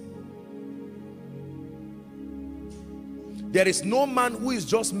manifest. There is no man who is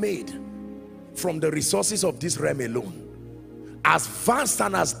just made from the resources of this realm alone. As vast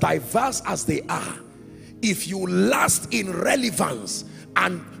and as diverse as they are, if you last in relevance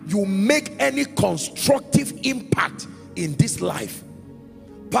and you make any constructive impact in this life,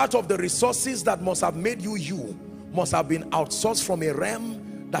 part of the resources that must have made you, you must have been outsourced from a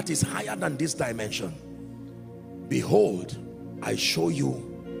realm that is higher than this dimension. Behold, I show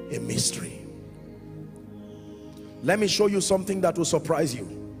you a mystery. Let me show you something that will surprise you.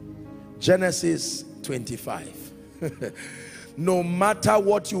 Genesis 25. No matter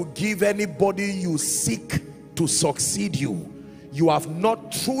what you give anybody you seek to succeed you, you have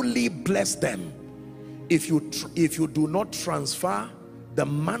not truly blessed them if you do not transfer the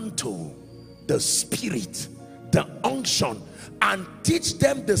mantle, the spirit, the unction, and teach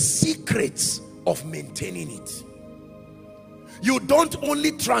them the secrets of maintaining it. You don't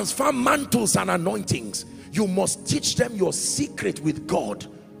only transfer mantles and anointings, you must teach them your secret with God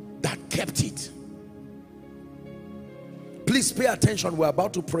that kept it. Please pay attention, we're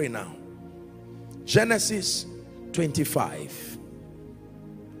about to pray now. Genesis 25.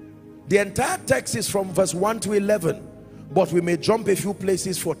 The entire text is from verse 1 to 11, but we may jump a few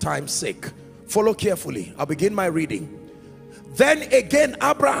places for time's sake. Follow carefully. I'll begin my reading. Then again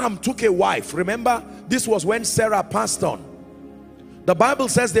Abraham took a wife. Remember, this was when Sarah passed on. The Bible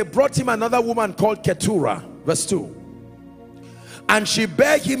says they brought him another woman called Keturah. Verse 2. And she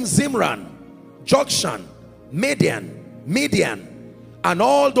bare him Zimran, Jokshan, Midian, and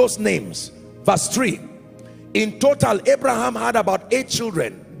all those names. Verse 3. In total, Abraham had about 8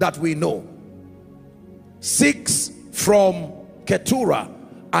 children that we know. 6 from Keturah,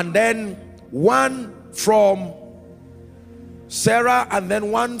 and then 1 from Sarah, and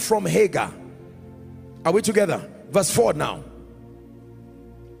then 1 from Hagar. Are we together? Verse 4 now.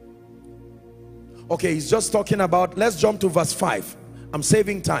 Okay, he's just talking about, let's jump to verse 5. I'm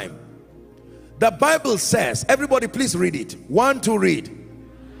saving time. The Bible says, everybody please read it. 1, 2, read.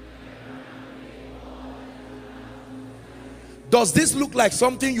 Does this look like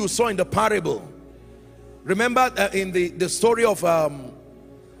something you saw in the parable? Remember in the story of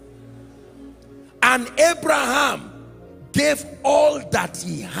and Abraham gave all that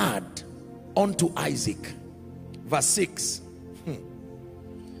he had unto Isaac. Verse 6.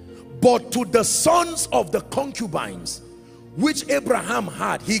 But to the sons of the concubines which Abraham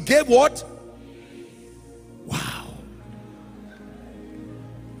had, he gave what? Wow.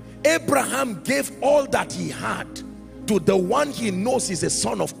 Abraham gave all that he had to the one he knows is a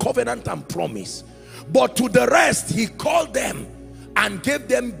son of covenant and promise. But to the rest, he called them and gave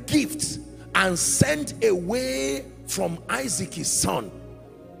them gifts and sent away from Isaac his son.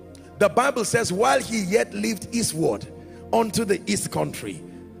 The Bible says, while he yet lived eastward unto the east country.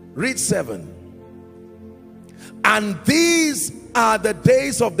 Read 7. And these are the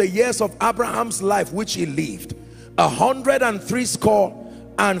days of the years of Abraham's life which he lived,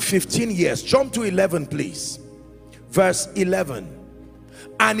 160 years. Jump to 11 please. Verse 11.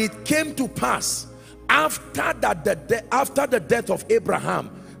 And it came to pass after the death of Abraham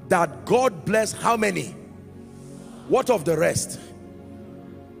that God blessed how many? What of the rest?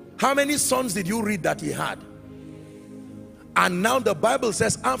 How many sons did you read that he had? And now the Bible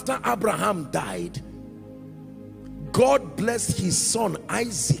says after Abraham died, God blessed his son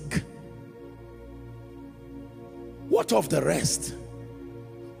Isaac. What of the rest?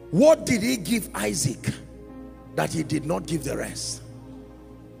 What did he give Isaac that he did not give the rest?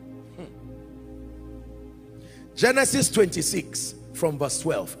 Genesis 26 from verse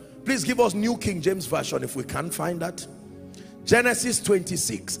 12. Please give us New King James Version if we can't find that. Genesis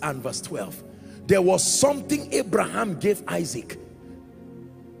 26 and verse 12. There was something Abraham gave Isaac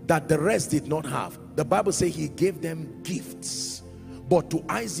that the rest did not have. The Bible says he gave them gifts, but to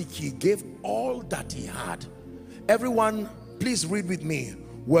Isaac he gave all that he had. Everyone please read with me.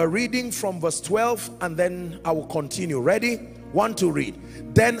 We're reading from verse 12 and then I will continue. Ready? 1 to read.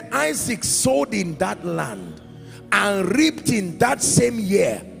 Then Isaac sowed in that land and reaped in that same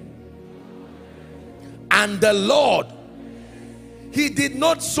year. And the Lord, he did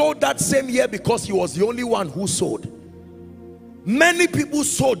not sow that same year because he was the only one who sowed. Many people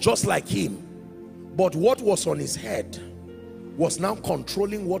sowed just like him, but what was on his head was now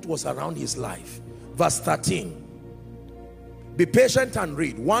controlling what was around his life. Verse 13. Be patient and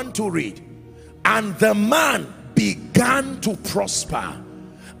read. 1, 2, read. And the man began to prosper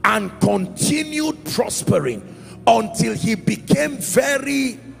and continued prospering until he became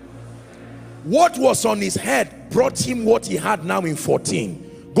very... What was on his head brought him what he had now in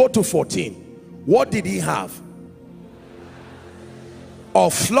 14. Go to 14. What did he have?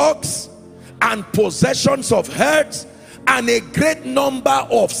 Of flocks and possessions of herds and a great number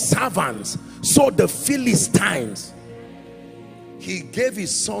of servants. So the Philistines, he gave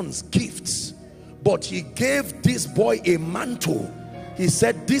his sons gifts, but he gave this boy a mantle. He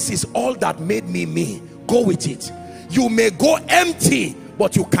said, this is all that made me me. Go with it. You may go empty,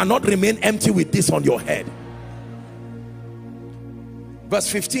 but you cannot remain empty with this on your head. Verse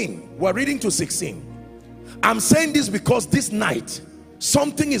 15, we're reading to 16. I'm saying this because this night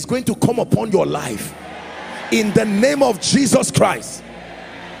something is going to come upon your life in the name of Jesus Christ.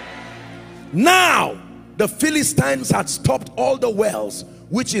 Now the Philistines had stopped all the wells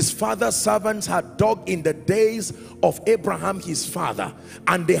which his father's servants had dug in the days of Abraham his father,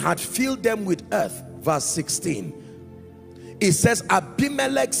 and they had filled them with earth. Verse 16, it says,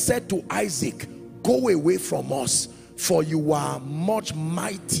 Abimelech said to Isaac, go away from us, for you are much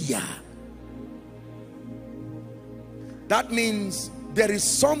mightier. That means there is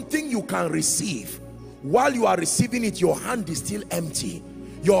something you can receive. While you are receiving it, your hand is still empty,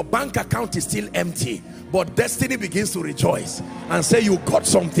 your bank account is still empty, but destiny begins to rejoice and say, you got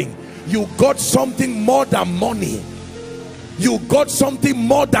something. You got something more than money. You got something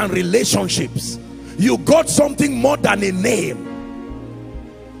more than relationships. You got something more than a name.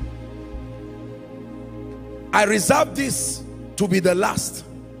 I reserve this to be the last,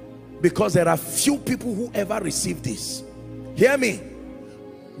 because there are few people who ever receive this. Hear me.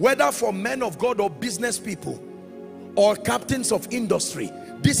 Whether for men of God or business people or captains of industry,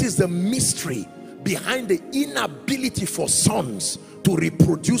 this is the mystery behind the inability for sons to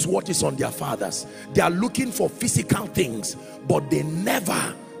reproduce what is on their fathers. They are looking for physical things, but they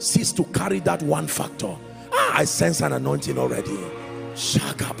never cease to carry that one factor. I sense an anointing already.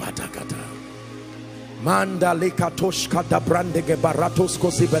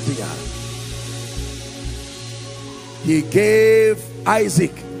 He gave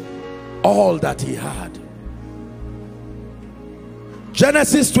Isaac all that he had.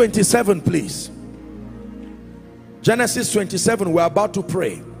 Genesis 27, please. Genesis 27, we're about to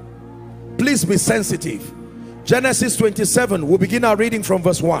pray. Please be sensitive. Genesis 27, we'll begin our reading from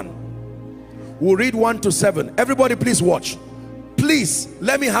verse 1. We'll read 1 to 7. Everybody please watch. Please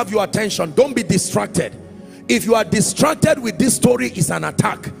let me have your attention. Don't be distracted. If you are distracted with this story, it's an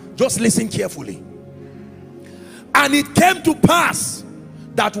attack. Just listen carefully. And it came to pass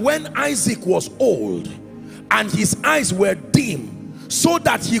that when Isaac was old and his eyes were dim, so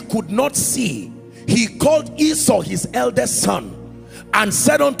that he could not see, he called Esau his eldest son and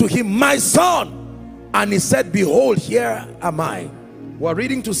said unto him, my son. And he said, behold, here am I. We're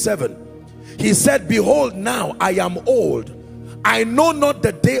reading to 7. He said, behold, now I am old, I know not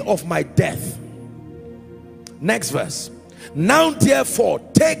the day of my death. Next verse. Now therefore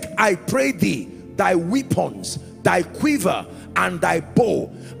take, I pray thee, thy weapons, thy quiver and thy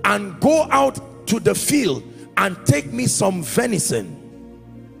bow, and go out to the field and take me some venison.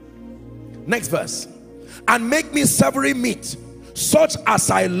 Next verse. And make me savory meat, such as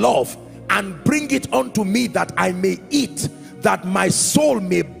I love, and bring it unto me, that I may eat, that my soul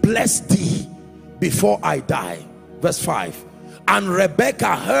may bless thee before I die. Verse 5. And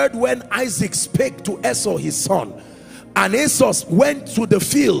Rebekah heard when Isaac spake to Esau his son, and Esau went to the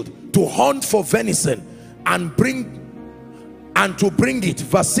field to hunt for venison and to bring it.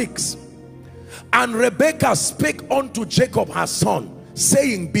 Verse 6. And Rebekah spake unto Jacob her son,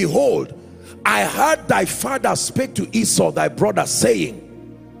 saying, behold, I heard thy father spake to Esau thy brother, saying,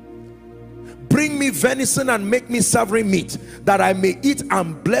 bring me venison and make me savory meat, that I may eat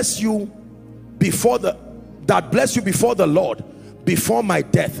and bless you before the Lord before my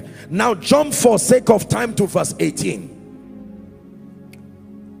death. Now jump for sake of time to verse 18.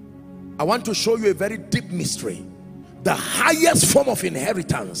 I want to show you a very deep mystery, the highest form of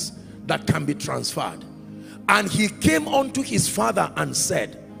inheritance that can be transferred. And he came unto his father and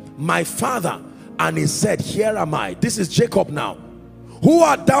said, my father. And he said, here am I. This is Jacob now. Who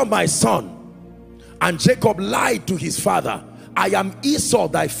art thou, my son? And Jacob lied to his father. I am Esau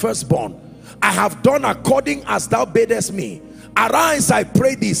thy firstborn. I have done according as thou badest me. Arise, I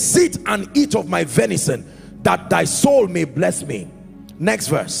pray thee, sit and eat of my venison, that thy soul may bless me. Next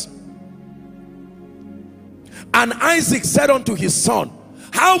verse. And Isaac said unto his son,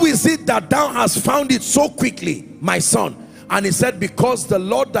 how is it that thou hast found it so quickly, my son? And he said, because the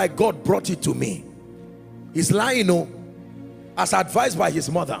Lord thy God brought it to me. He's lying, no, as advised by his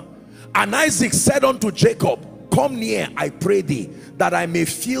mother. And Isaac said unto Jacob, come near, I pray thee, that I may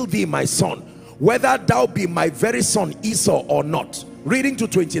feel thee, my son, whether thou be my very son Esau or not. Reading to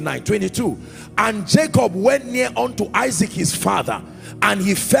 29, 22. And Jacob went near unto Isaac his father, and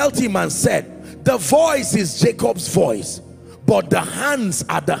he felt him and said, the voice is Jacob's voice, but the hands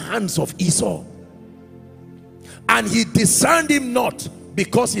are the hands of Esau. And he discerned him not,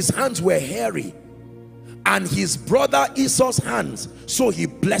 because his hands were hairy, and his brother Esau's hands, so he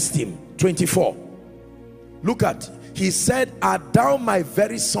blessed him. 24. Look at, he said, art thou my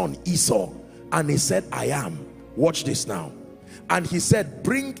very son Esau? And he said, I am. Watch this now. And he said,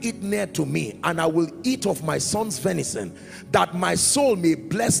 bring it near to me, and I will eat of my son's venison, that my soul may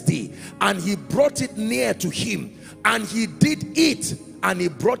bless thee. And he brought it near to him, and he did eat, and he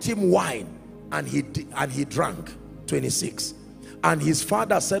brought him wine, and he drank. 26. And his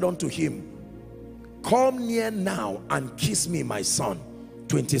father said unto him, come near now and kiss me, my son.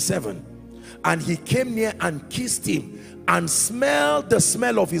 27. And he came near and kissed him, and smelled the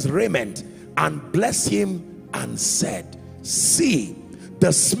smell of his raiment, and blessed him, and said, see,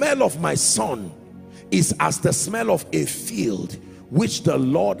 the smell of my son is as the smell of a field which the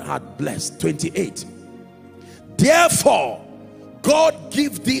Lord had blessed. 28. Therefore God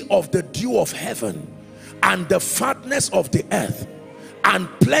give thee of the dew of heaven, and the fatness of the earth, and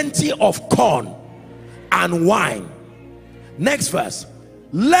plenty of corn and wine. Next verse.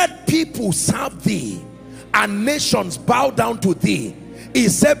 Let people serve thee, and nations bow down to thee. He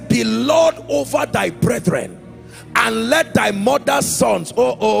said, be Lord over thy brethren, and let thy mother's sons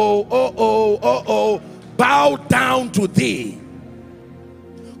bow down to thee.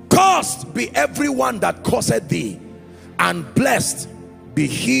 Cursed be everyone that curseth thee, and blessed be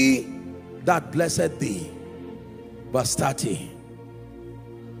he that blessed thee. Verse 30.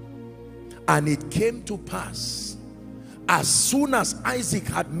 And it came to pass, as soon as Isaac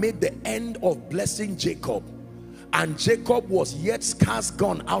had made the end of blessing Jacob, and Jacob was yet scarce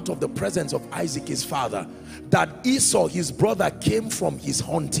gone out of the presence of Isaac his father, that Esau his brother came from his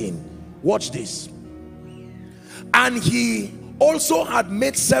hunting. Watch this. And he also had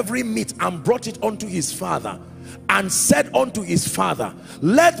made savory meat, and brought it unto his father, and said unto his father,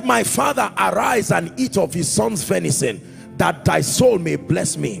 let my father arise and eat of his son's venison, that thy soul may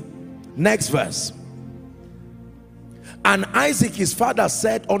bless me. Next verse. And Isaac his father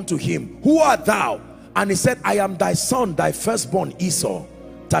said unto him, who art thou? And he said, I am thy son, thy firstborn Esau.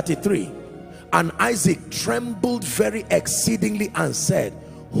 33. And Isaac trembled very exceedingly, and said,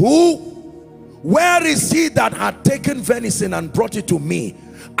 who? Where is he that had taken venison and brought it to me?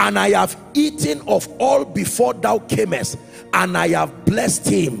 And I have eaten of all before thou camest, and I have blessed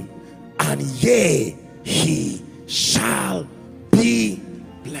him, and yea, he shall be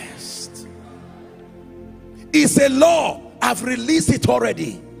blessed. It's a law. I've released it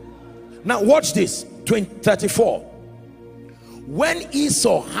already. Now watch this. 34. When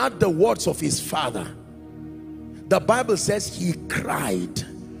Esau heard the words of his father, the Bible says he cried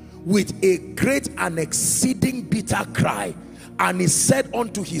with a great and exceeding bitter cry, and he said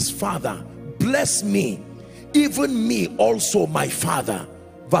unto his father, bless me, even me also, my father.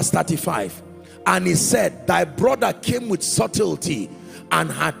 Verse 35. And he said, thy brother came with subtlety, and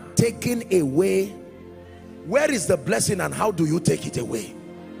had taken away. Where is the blessing, and how do you take it away?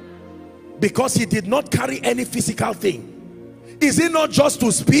 Because he did not carry any physical thing. Is it not just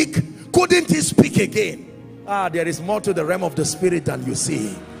to speak? Couldn't he speak again? There is more to the realm of the spirit than you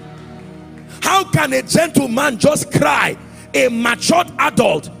see. How can a gentleman just cry, a matured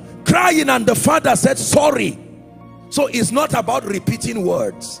adult crying, and the father said sorry? So it's not about repeating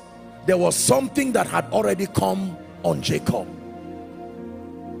words. There was something that had already come on Jacob.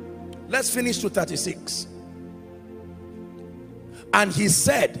 Let's finish to 36. And he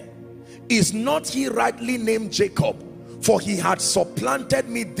said, is not he rightly named Jacob? For he had supplanted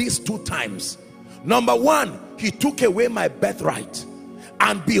me these 2 times. Number 1, he took away my birthright,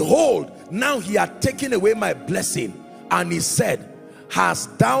 and behold, now he had taken away my blessing. And he said,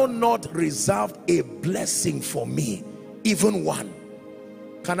 hast thou not reserved a blessing for me, even one?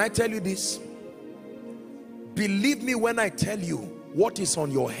 Can I tell you this? Believe me when I tell you, what is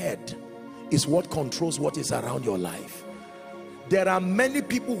on your head is what controls what is around your life. There are many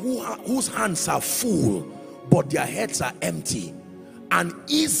people whose hands are full, but their heads are empty, and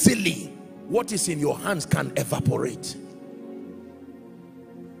easily what is in your hands can evaporate.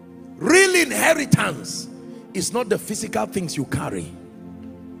 Real inheritance is not the physical things you carry.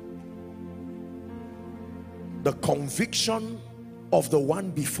 The conviction of the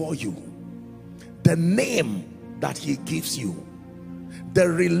one before you, the name that he gives you, the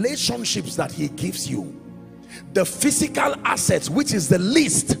relationships that he gives you, the physical assets, which is the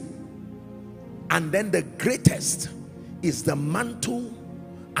least, and then the greatest is the mantle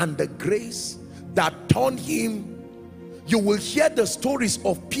and the grace that turned him. You will hear the stories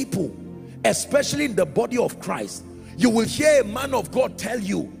of people, especially in the body of Christ. You will hear a man of God tell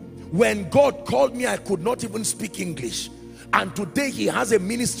you, when God called me, I could not even speak English, and today he has a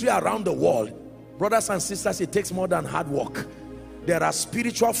ministry around the world. Brothers and sisters, it takes more than hard work. There are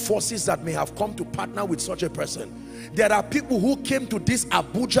spiritual forces that may have come to partner with such a person. There are people who came to this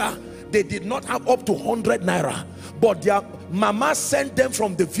Abuja, they did not have up to 100 naira, but their mama sent them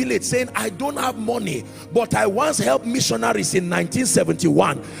from the village saying, I don't have money, but I once helped missionaries in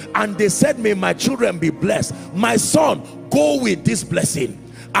 1971, and they said, may my children be blessed. My son, go with this blessing.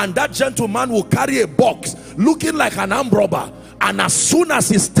 And that gentleman will carry a box looking like an armed robber, and as soon as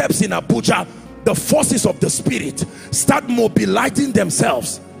he steps in Abuja, the forces of the spirit start mobilizing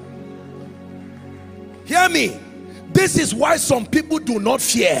themselves. Hear me, this is why some people do not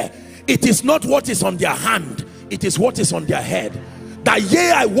fear. It is not what is on their hand, it is what is on their head. That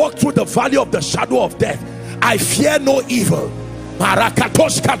yea, I walk through the valley of the shadow of death, I fear no evil.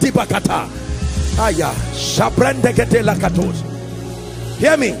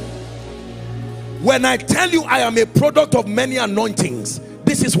 Hear me, when I tell you I am a product of many anointings,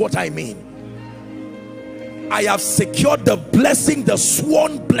 this is what I mean. I have secured the blessing, the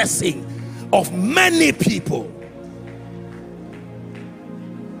sworn blessing of many people.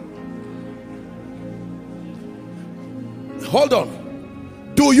 Hold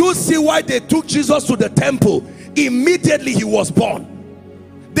on. Do you see why they took Jesus to the temple? Immediately he was born.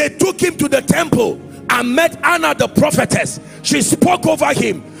 They took him to the temple and met Anna the prophetess. She spoke over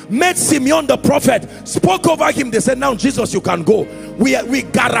him. Met Simeon the prophet, spoke over him. They said, now Jesus, you can go. We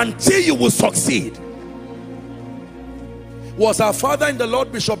guarantee you will succeed. Was our father in the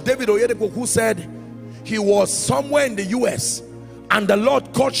Lord, Bishop David Oyedepo, who said he was somewhere in the US and the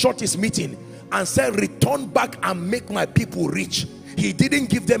Lord cut short his meeting and said, return back and make my people rich. He didn't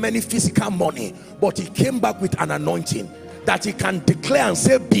give them any physical money, but he came back with an anointing that he can declare and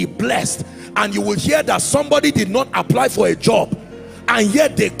say, be blessed. And you will hear that somebody did not apply for a job, and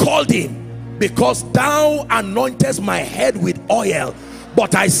yet they called him, because thou anointest my head with oil,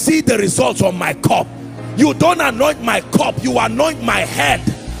 but I see the results on my cup. You don't anoint my cup, you anoint my head,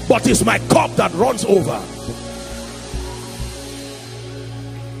 but it's my cup that runs over.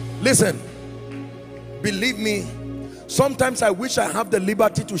 Listen, believe me, sometimes I wish I have the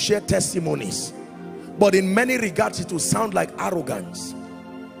liberty to share testimonies, but in many regards it will sound like arrogance.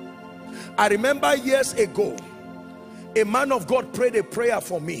 I remember years ago, a man of God prayed a prayer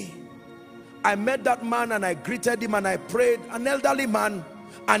for me. I met that man and I greeted him and I prayed, an elderly man,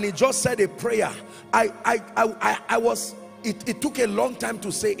 and he just said a prayer. It took a long time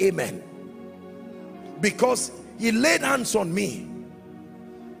to say amen, because he laid hands on me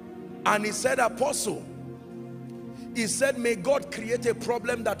and he said, Apostle, he said, may God create a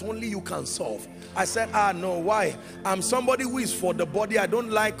problem that only you can solve. I said, no, why? I'm somebody who is for the body. I don't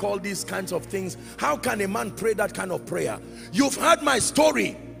like all these kinds of things. How can a man pray that kind of prayer? You've heard my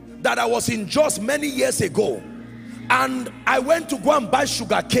story that I was in Jos many years ago, and I went to go and buy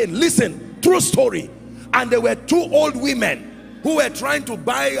sugar cane. Listen, true story. And there were two old women who were trying to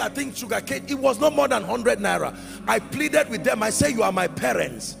buy, I think, sugar cane. It was not more than 100 naira. I pleaded with them. I said, you are my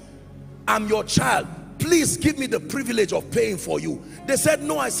parents, I'm your child, please give me the privilege of paying for you. They said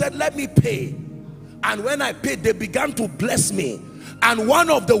no. I said, let me pay. And when I paid, they began to bless me. And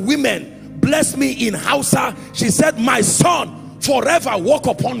one of the women blessed me in Hausa. She said, my son, forever walk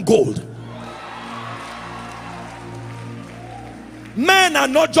upon gold. Men are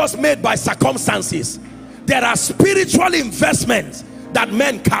not just made by circumstances. There are spiritual investments that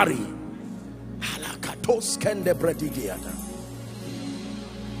men carry.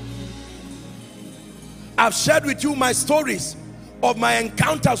 I've shared with you my stories of my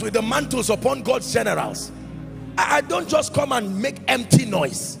encounters with the mantles upon God's generals. I don't just come and make empty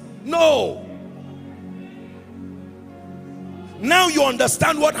noise. No. Now you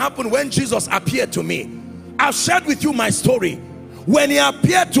understand what happened when Jesus appeared to me. I've shared with you my story. When he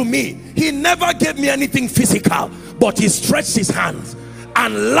appeared to me, he never gave me anything physical, but he stretched his hands,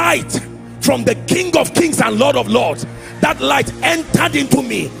 and light from the King of Kings and Lord of Lords, that light entered into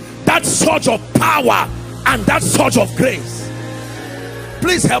me, that surge of power and that surge of grace.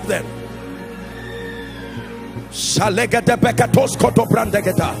 Please help them.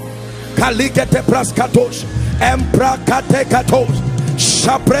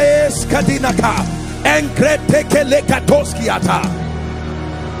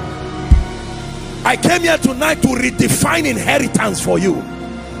 I came here tonight to redefine inheritance for you.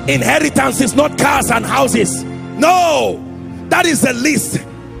 Inheritance is not cars and houses. No, that is the least.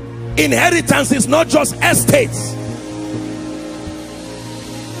 Inheritance is not just estates.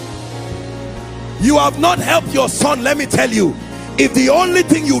 You have not helped your son. Let me tell you, if the only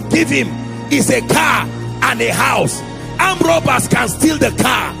thing you give him is a car and a house, armed robbers can steal the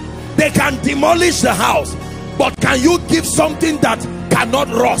car, they can demolish the house, but can you give something that cannot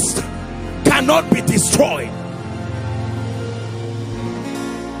rust, cannot be destroyed?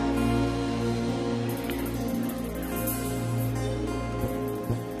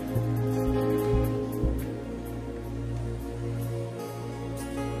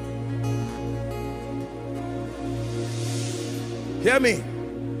 Hear me.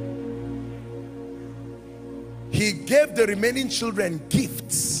 He gave the remaining children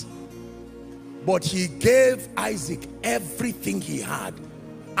gifts, but he gave Isaac everything he had.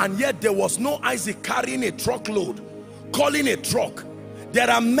 And yet there was no Isaac carrying a truckload, calling a truck. There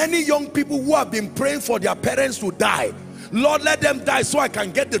are many young people who have been praying for their parents to die. Lord, let them die so I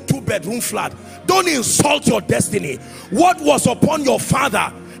can get the 2-bedroom flat. Don't insult your destiny. What was upon your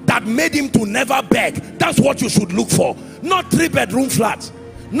father that made him to never beg? That's what you should look for. Not 3-bedroom flat,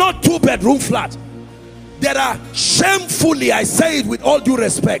 not 2-bedroom flat. There are, shamefully, I say it with all due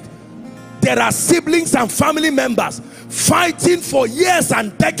respect, there are siblings and family members fighting for years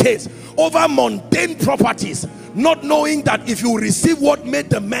and decades over mundane properties, not knowing that if you receive what made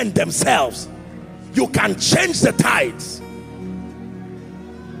the men themselves, you can change the tides.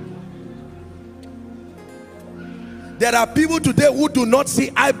 There are people today who do not see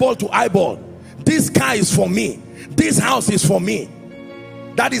eyeball to eyeball. This car is for me, this house is for me.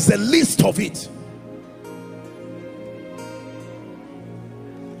 That is the least of it.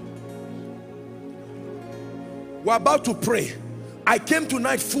 We're about to pray. I came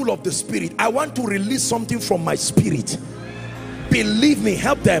tonight full of the Spirit. I want to release something from my spirit. Believe me,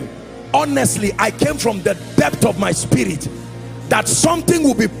 help them. Honestly, I came from the depth of my spirit that something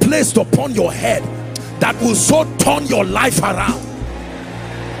will be placed upon your head that will so turn your life around.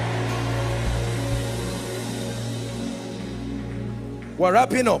 We're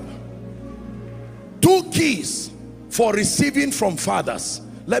wrapping up. 2 keys for receiving from fathers.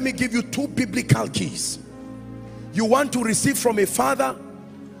 Let me give you 2 biblical keys. You want to receive from a father,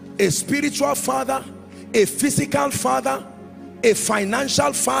 a spiritual father, a physical father, a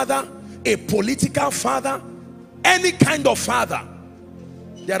financial father, a political father, any kind of father.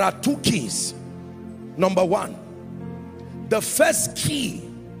 There are 2 keys. Number 1, the first key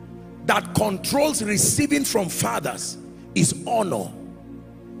that controls receiving from fathers is honor.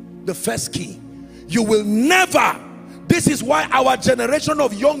 The first key. You will never, this is why our generation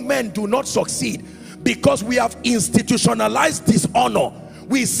of young men do not succeed, because we have institutionalized dishonor.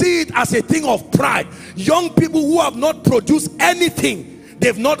 We see it as a thing of pride. Young people who have not produced anything,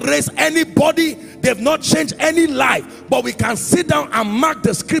 they've not raised anybody, they've not changed any life, but we can sit down and mark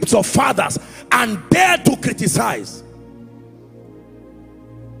the scripts of fathers and dare to criticize.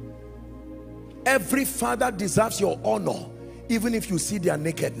 Every father deserves your honor, even if you see their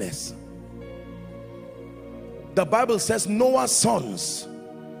nakedness. The Bible says Noah's sons,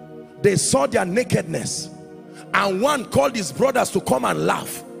 they saw their nakedness, and one called his brothers to come and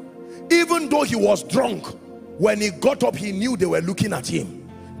laugh. Even though he was drunk, when he got up, he knew they were looking at him.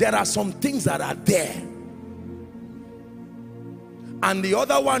 There are some things that are there. And the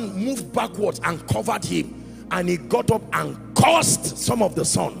other one moved backwards and covered him, and he got up and cursed some of the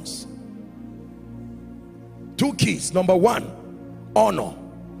sons. 2 keys. Number 1, honor.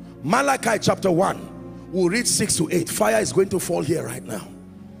 Malachi chapter 1, we'll read 6 to 8. Fire is going to fall here right now.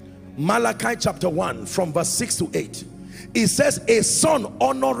 Malachi chapter 1 from verse 6 to 8. It says, a son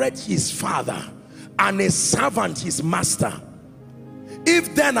honoreth his father, and a servant his master.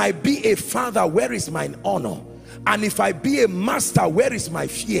 If then I be a father, where is mine honor? And if I be a master, where is my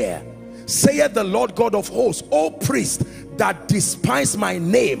fear? Saith the Lord God of hosts, O priest that despise my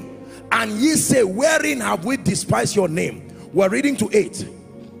name. And ye say, wherein have we despised your name? We're reading to 8.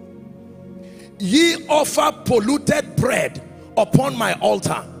 Ye offer polluted bread upon my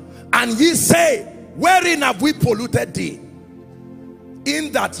altar, and ye say, wherein have we polluted thee?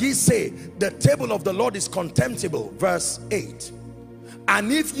 In that ye say, the table of the Lord is contemptible. Verse 8.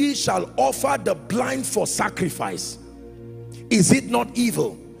 And if ye shall offer the blind for sacrifice, is it not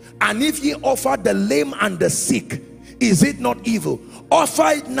evil? And if ye offer the lame and the sick, is it not evil?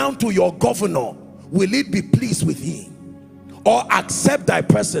 Offer it now to your governor. Will it be pleased with thee? Or accept thy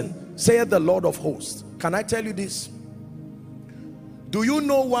person, saith the Lord of hosts. Can I tell you this? Do you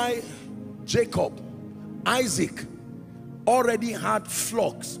know why Jacob, Isaac, already had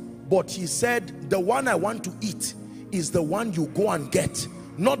flocks But he said, the one I want to eat is the one you go and get,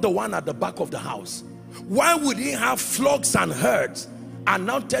 not the one at the back of the house. Why would he have flocks and herds and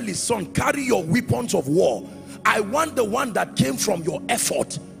now tell his son, carry your weapons of war? I want the one that came from your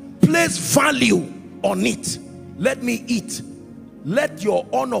effort. Place value on it. Let me eat. Let your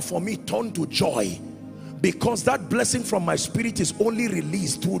honor for me turn to joy, because that blessing from my spirit is only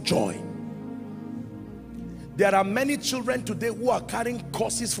released through joy. There are many children today who are carrying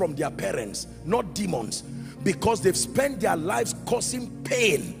curses from their parents, not demons, because they've spent their lives causing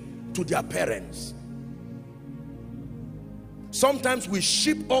pain to their parents. Sometimes we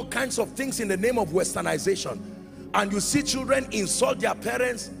ship all kinds of things in the name of westernization, and you see children insult their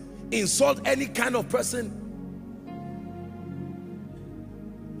parents, insult any kind of person.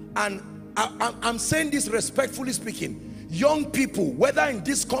 And I'm saying this respectfully speaking, young people, whether in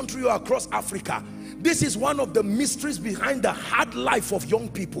this country or across Africa, this is one of the mysteries behind the hard life of young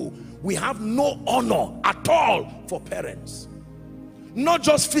people. We have no honor at all for parents. Not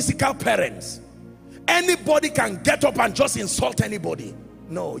just physical parents. Anybody can get up and just insult anybody.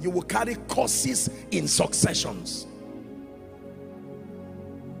 No, you will carry curses in successions.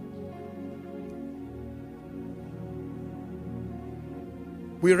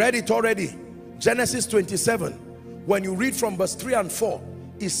 We read it already. Genesis 27. When you read from verse 3 and 4,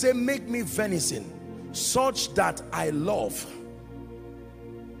 it says, make me venison such that I love.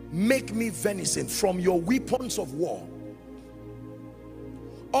 Make me venison from your weapons of war.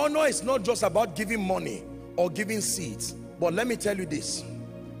 Honor is not just about giving money or giving seeds. But let me tell you this.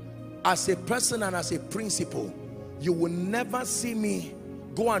 As a person and as a principle, you will never see me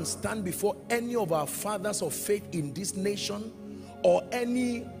go and stand before any of our fathers of faith in this nation, or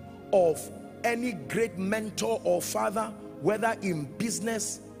any great mentor or father, whether in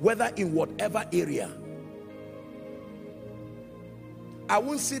business, whether in whatever area. I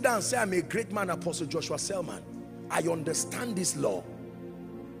won't sit down and say I'm a great man, Apostle Joshua Selman. I understand this law.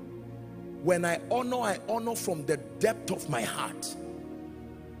 When I honor from the depth of my heart.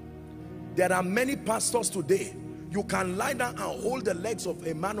 There are many pastors today, you can lie down and hold the legs of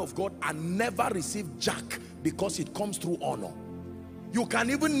a man of God and never receive jack, because it comes through honor. You can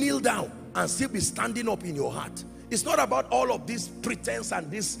even kneel down and still be standing up in your heart. It's not about all of this pretense and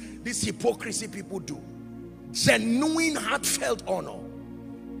this hypocrisy people do. Genuine heartfelt honor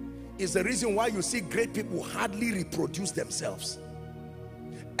is the reason why you see great people hardly reproduce themselves.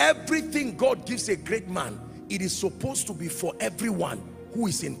 Everything God gives a great man, it is supposed to be for everyone who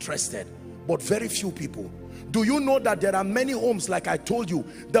is interested, but very few people. Do you know that there are many homes, like I told you,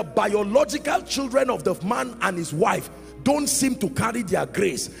 the biological children of the man and his wife don't seem to carry their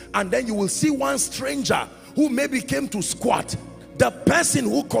grace, and then you will see one stranger who maybe came to squat. The person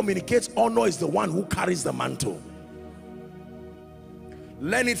who communicates honor is the one who carries the mantle.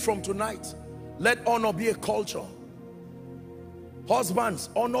 Learn it from tonight. Let honor be a culture. Husbands,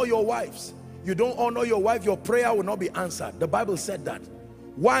 honor your wives. You don't honor your wife, your prayer will not be answered. The Bible said that.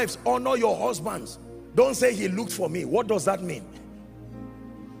 Wives, honor your husbands. Don't say he looked for me. What does that mean?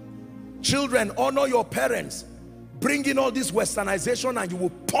 Children, honor your parents. Bring in all this westernization and you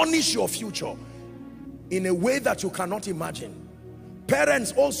will punish your future in a way that you cannot imagine.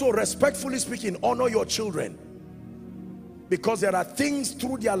 Parents, also respectfully speaking, honor your children, because there are things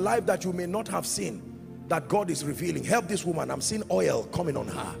through their life that you may not have seen that God is revealing. Help this woman. I'm seeing oil coming on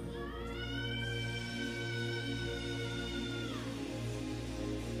her.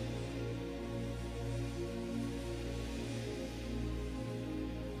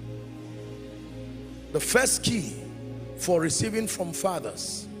 The first key for receiving from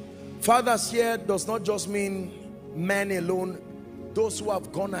fathers. Fathers here does not just mean men alone. Those who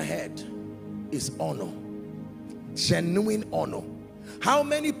have gone ahead is honor. Genuine honor. How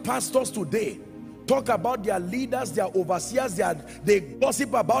many pastors today talk about their leaders, their overseers, they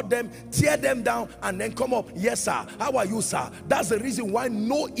gossip about them, tear them down, and then come up, yes sir, how are you sir? That's the reason why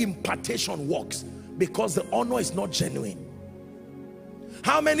no impartation works, because the honor is not genuine.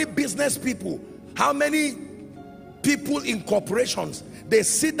 How many business people, how many people in corporations, they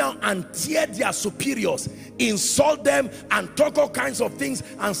sit down and tear their superiors, insult them and talk all kinds of things,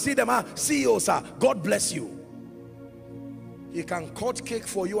 and see them, CEO sir, God bless you. He can cut cake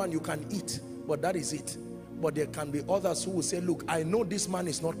for you and you can eat, but that is it. But there can be others who will say, look, I know this man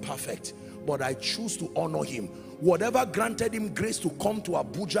is not perfect, but I choose to honor him. Whatever granted him grace to come to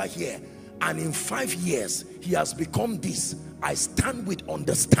Abuja here, and in 5 years he has become this, I stand with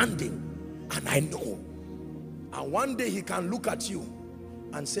understanding and I know. And one day he can look at you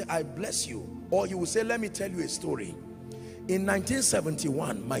and say, I bless you. Or you will say, let me tell you a story. In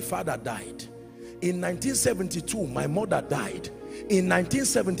 1971, my father died. In 1972, my mother died. In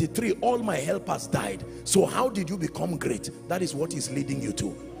 1973, all my helpers died. So how did you become great? That is what is leading you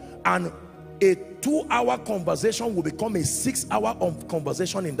to. And a 2-hour conversation will become a 6-hour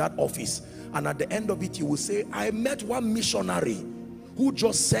conversation in that office. And at the end of it, you will say, I met one missionary who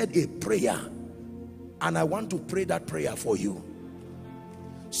just said a prayer, and I want to pray that prayer for you.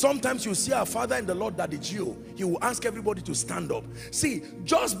 Sometimes you see our father in the Lord, Daddy Gio, he will ask everybody to stand up. See,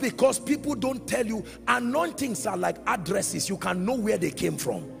 just because people don't tell you, anointings are like addresses. You can know where they came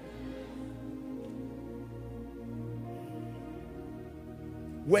from.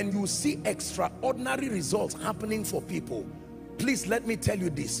 When you see extraordinary results happening for people, please let me tell you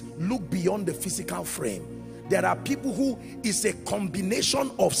this, look beyond the physical frame. There are people who is a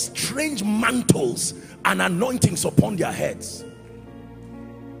combination of strange mantles and anointings upon their heads.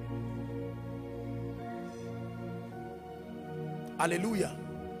 Hallelujah.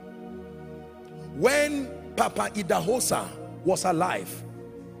 When Papa Idahosa was alive,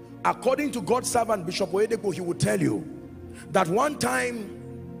 according to God's servant Bishop Oyedepo, he would tell you that one time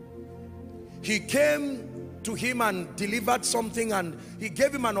he came to him and delivered something, and he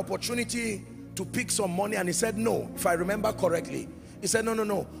gave him an opportunity to pick some money, and he said no, if I remember correctly. He said,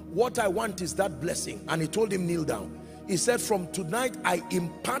 no, what I want is that blessing. And he told him, kneel down. He said, from tonight I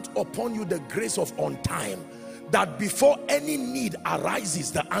impart upon you the grace of on time, that before any need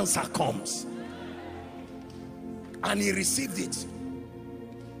arises, the answer comes. And he received it.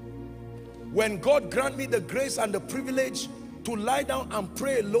 When God granted me the grace and the privilege to lie down and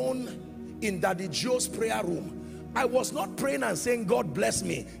pray alone in Daddy Gio's prayer room, I was not praying and saying, God bless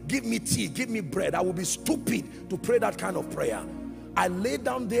me, give me tea, give me bread. I would be stupid to pray that kind of prayer. I lay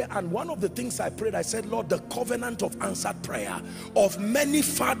down there, and one of the things I prayed, I said, Lord, the covenant of answered prayer of many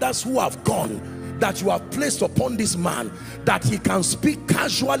fathers who have gone, that you have placed upon this man, that he can speak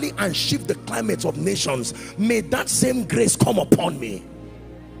casually and shift the climates of nations, may that same grace come upon me.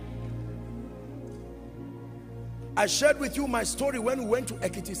 I shared with you my story when we went to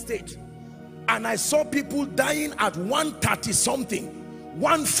Ekiti State, and I saw people dying at 130 something,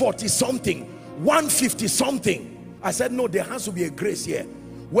 140 something, 150 something. I said, no, there has to be a grace here.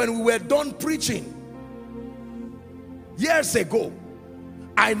 When we were done preaching years ago,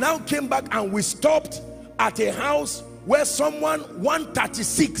 I now came back and we stopped at a house where someone,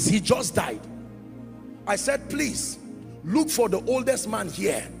 136, he just died. I said, please look for the oldest man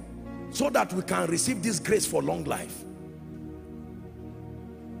here so that we can receive this grace for long life.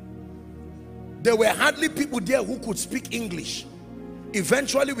 There were hardly people there who could speak English.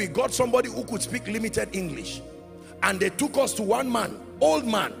 Eventually we got somebody who could speak limited English, and they took us to one man, old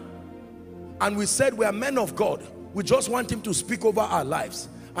man, and we said, we are men of God, we just want him to speak over our lives.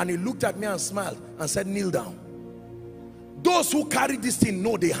 And he looked at me and smiled and said, kneel down. Those who carry this thing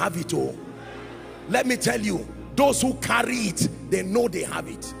know they have it all. Let me tell you, those who carry it, they know they have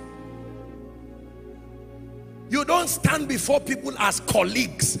it. You don't stand before people as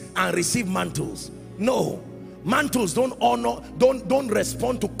colleagues and receive mantles. No, mantles don't honor, don't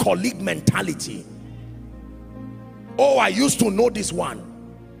respond to colleague mentality. Oh, I used to know this one.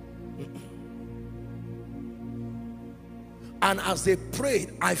 And as they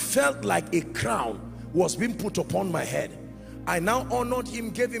prayed, I felt like a crown was being put upon my head. I now honored him,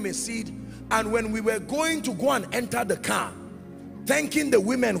 gave him a seed, and when we were going to go and enter the car, thanking the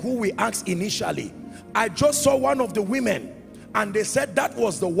women who we asked initially, I just saw one of the women, and they said that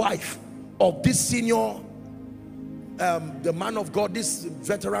was the wife of this senior, the man of God, this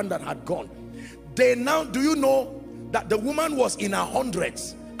veteran that had gone. They now, do you know that the woman was in her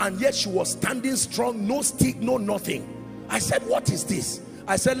hundreds, and yet she was standing strong, no stick, no nothing. I said, what is this?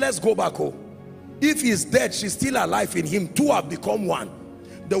 I said, let's go back home. If he's dead, she's still alive in him. Two have become one.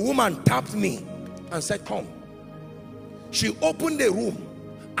 The woman tapped me and said, come. She opened the room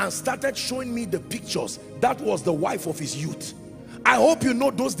and started showing me the pictures. That was the wife of his youth. I hope you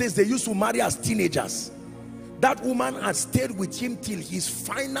know those days they used to marry as teenagers. That woman had stayed with him till his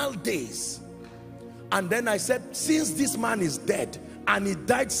final days. And then I said, since this man is dead and he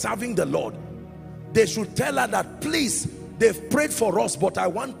died serving the Lord, they should tell her that, please, they've prayed for us, but I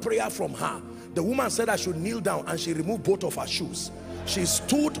want prayer from her. The woman said I should kneel down, and she removed both of her shoes. She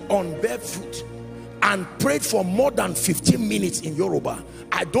stood on barefoot and prayed for more than 15 minutes in Yoruba.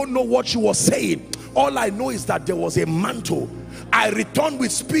 I don't know what she was saying. All I know is that there was a mantle. I returned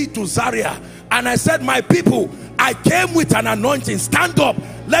with speed to Zaria, and I said, my people, I came with an anointing. Stand up.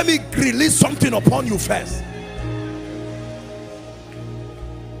 Let me release something upon you first.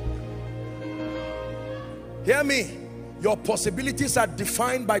 Hear me. Your possibilities are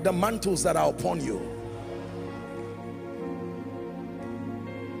defined by the mantles that are upon you.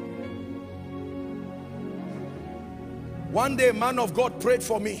 One day a man of God prayed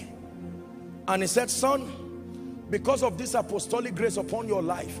for me and he said, son, because of this apostolic grace upon your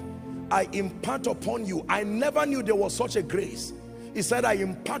life, I impart upon you. I never knew there was such a grace. He said, I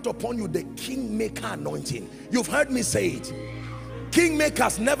impart upon you the kingmaker anointing. You've heard me say it.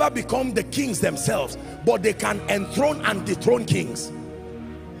 Kingmakers never become the kings themselves, but they can enthrone and dethrone kings.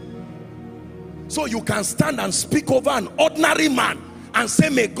 So you can stand and speak over an ordinary man and say,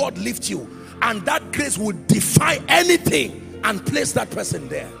 may God lift you. And that grace will defy anything and place that person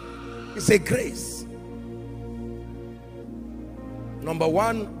there. It's a grace. Number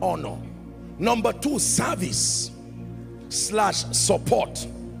one, honor. Number two, service / support.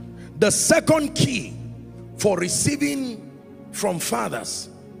 The second key for receiving from fathers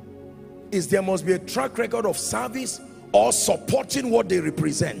is there must be a track record of service or supporting what they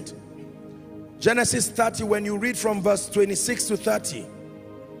represent. Genesis 30, when you read from verse 26 to 30.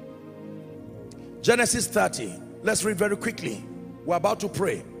 Genesis 30, let's read very quickly. We're about to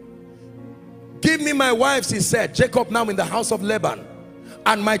pray. Give me my wives, he said, Jacob now in the house of Laban,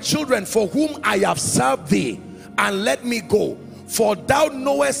 and my children for whom I have served thee, and let me go, for thou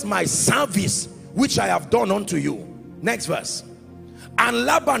knowest my service which I have done unto you. Next verse. And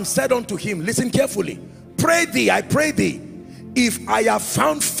Laban said unto him, listen carefully, pray thee, I pray thee, if I have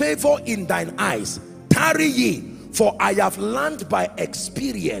found favor in thine eyes, tarry ye, for I have learned by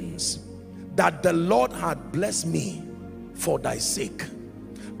experience that the Lord had blessed me for thy sake.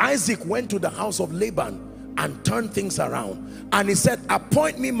 Isaac went to the house of Laban and turned things around, and he said,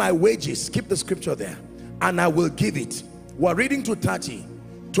 appoint me my wages, keep the scripture there, and I will give it. We're reading to 30,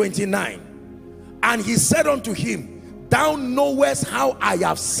 29. And he said unto him, thou knowest how I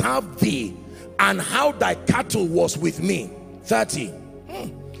have served thee, and how thy cattle was with me. 30.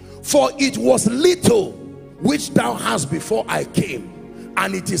 For it was little which thou hast before I came,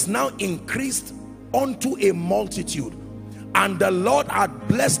 and it is now increased unto a multitude. And the Lord had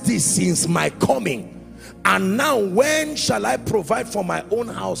blessed thee since my coming. And now when shall I provide for my own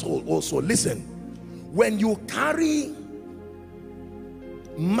household also? Listen, when you carry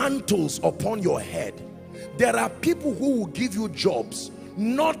mantles upon your head, there are people who will give you jobs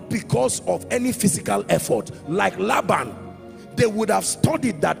not because of any physical effort. Like Laban, they would have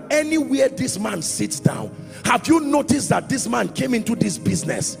studied that anywhere this man sits down. Have you noticed that this man came into this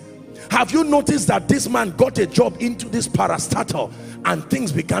business? Have you noticed that this man got a job into this parastatal and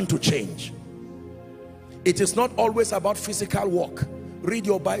things began to change? It is not always about physical work. Read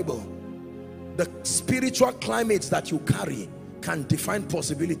your Bible. The spiritual climates that you carry can define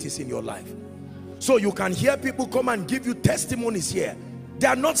possibilities in your life. So you can hear people come and give you testimonies here. They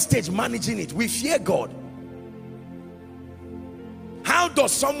are not stage managing it. We fear God. How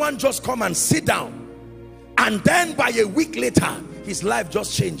does someone just come and sit down and then by a week later his life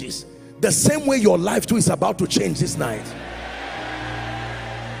just changes? The same way your life too is about to change this night.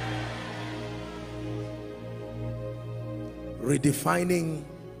 Redefining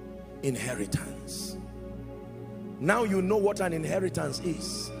inheritance. Now you know what an inheritance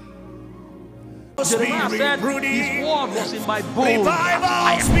is. Jeremiah said, his word was in my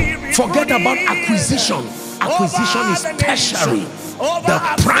bones. Forget about acquisition. Acquisition is tertiary. The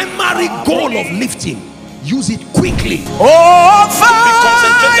primary goal of lifting, use it quickly. Oh,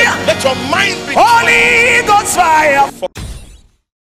 fire! Let your mind be Holy Ghost fire.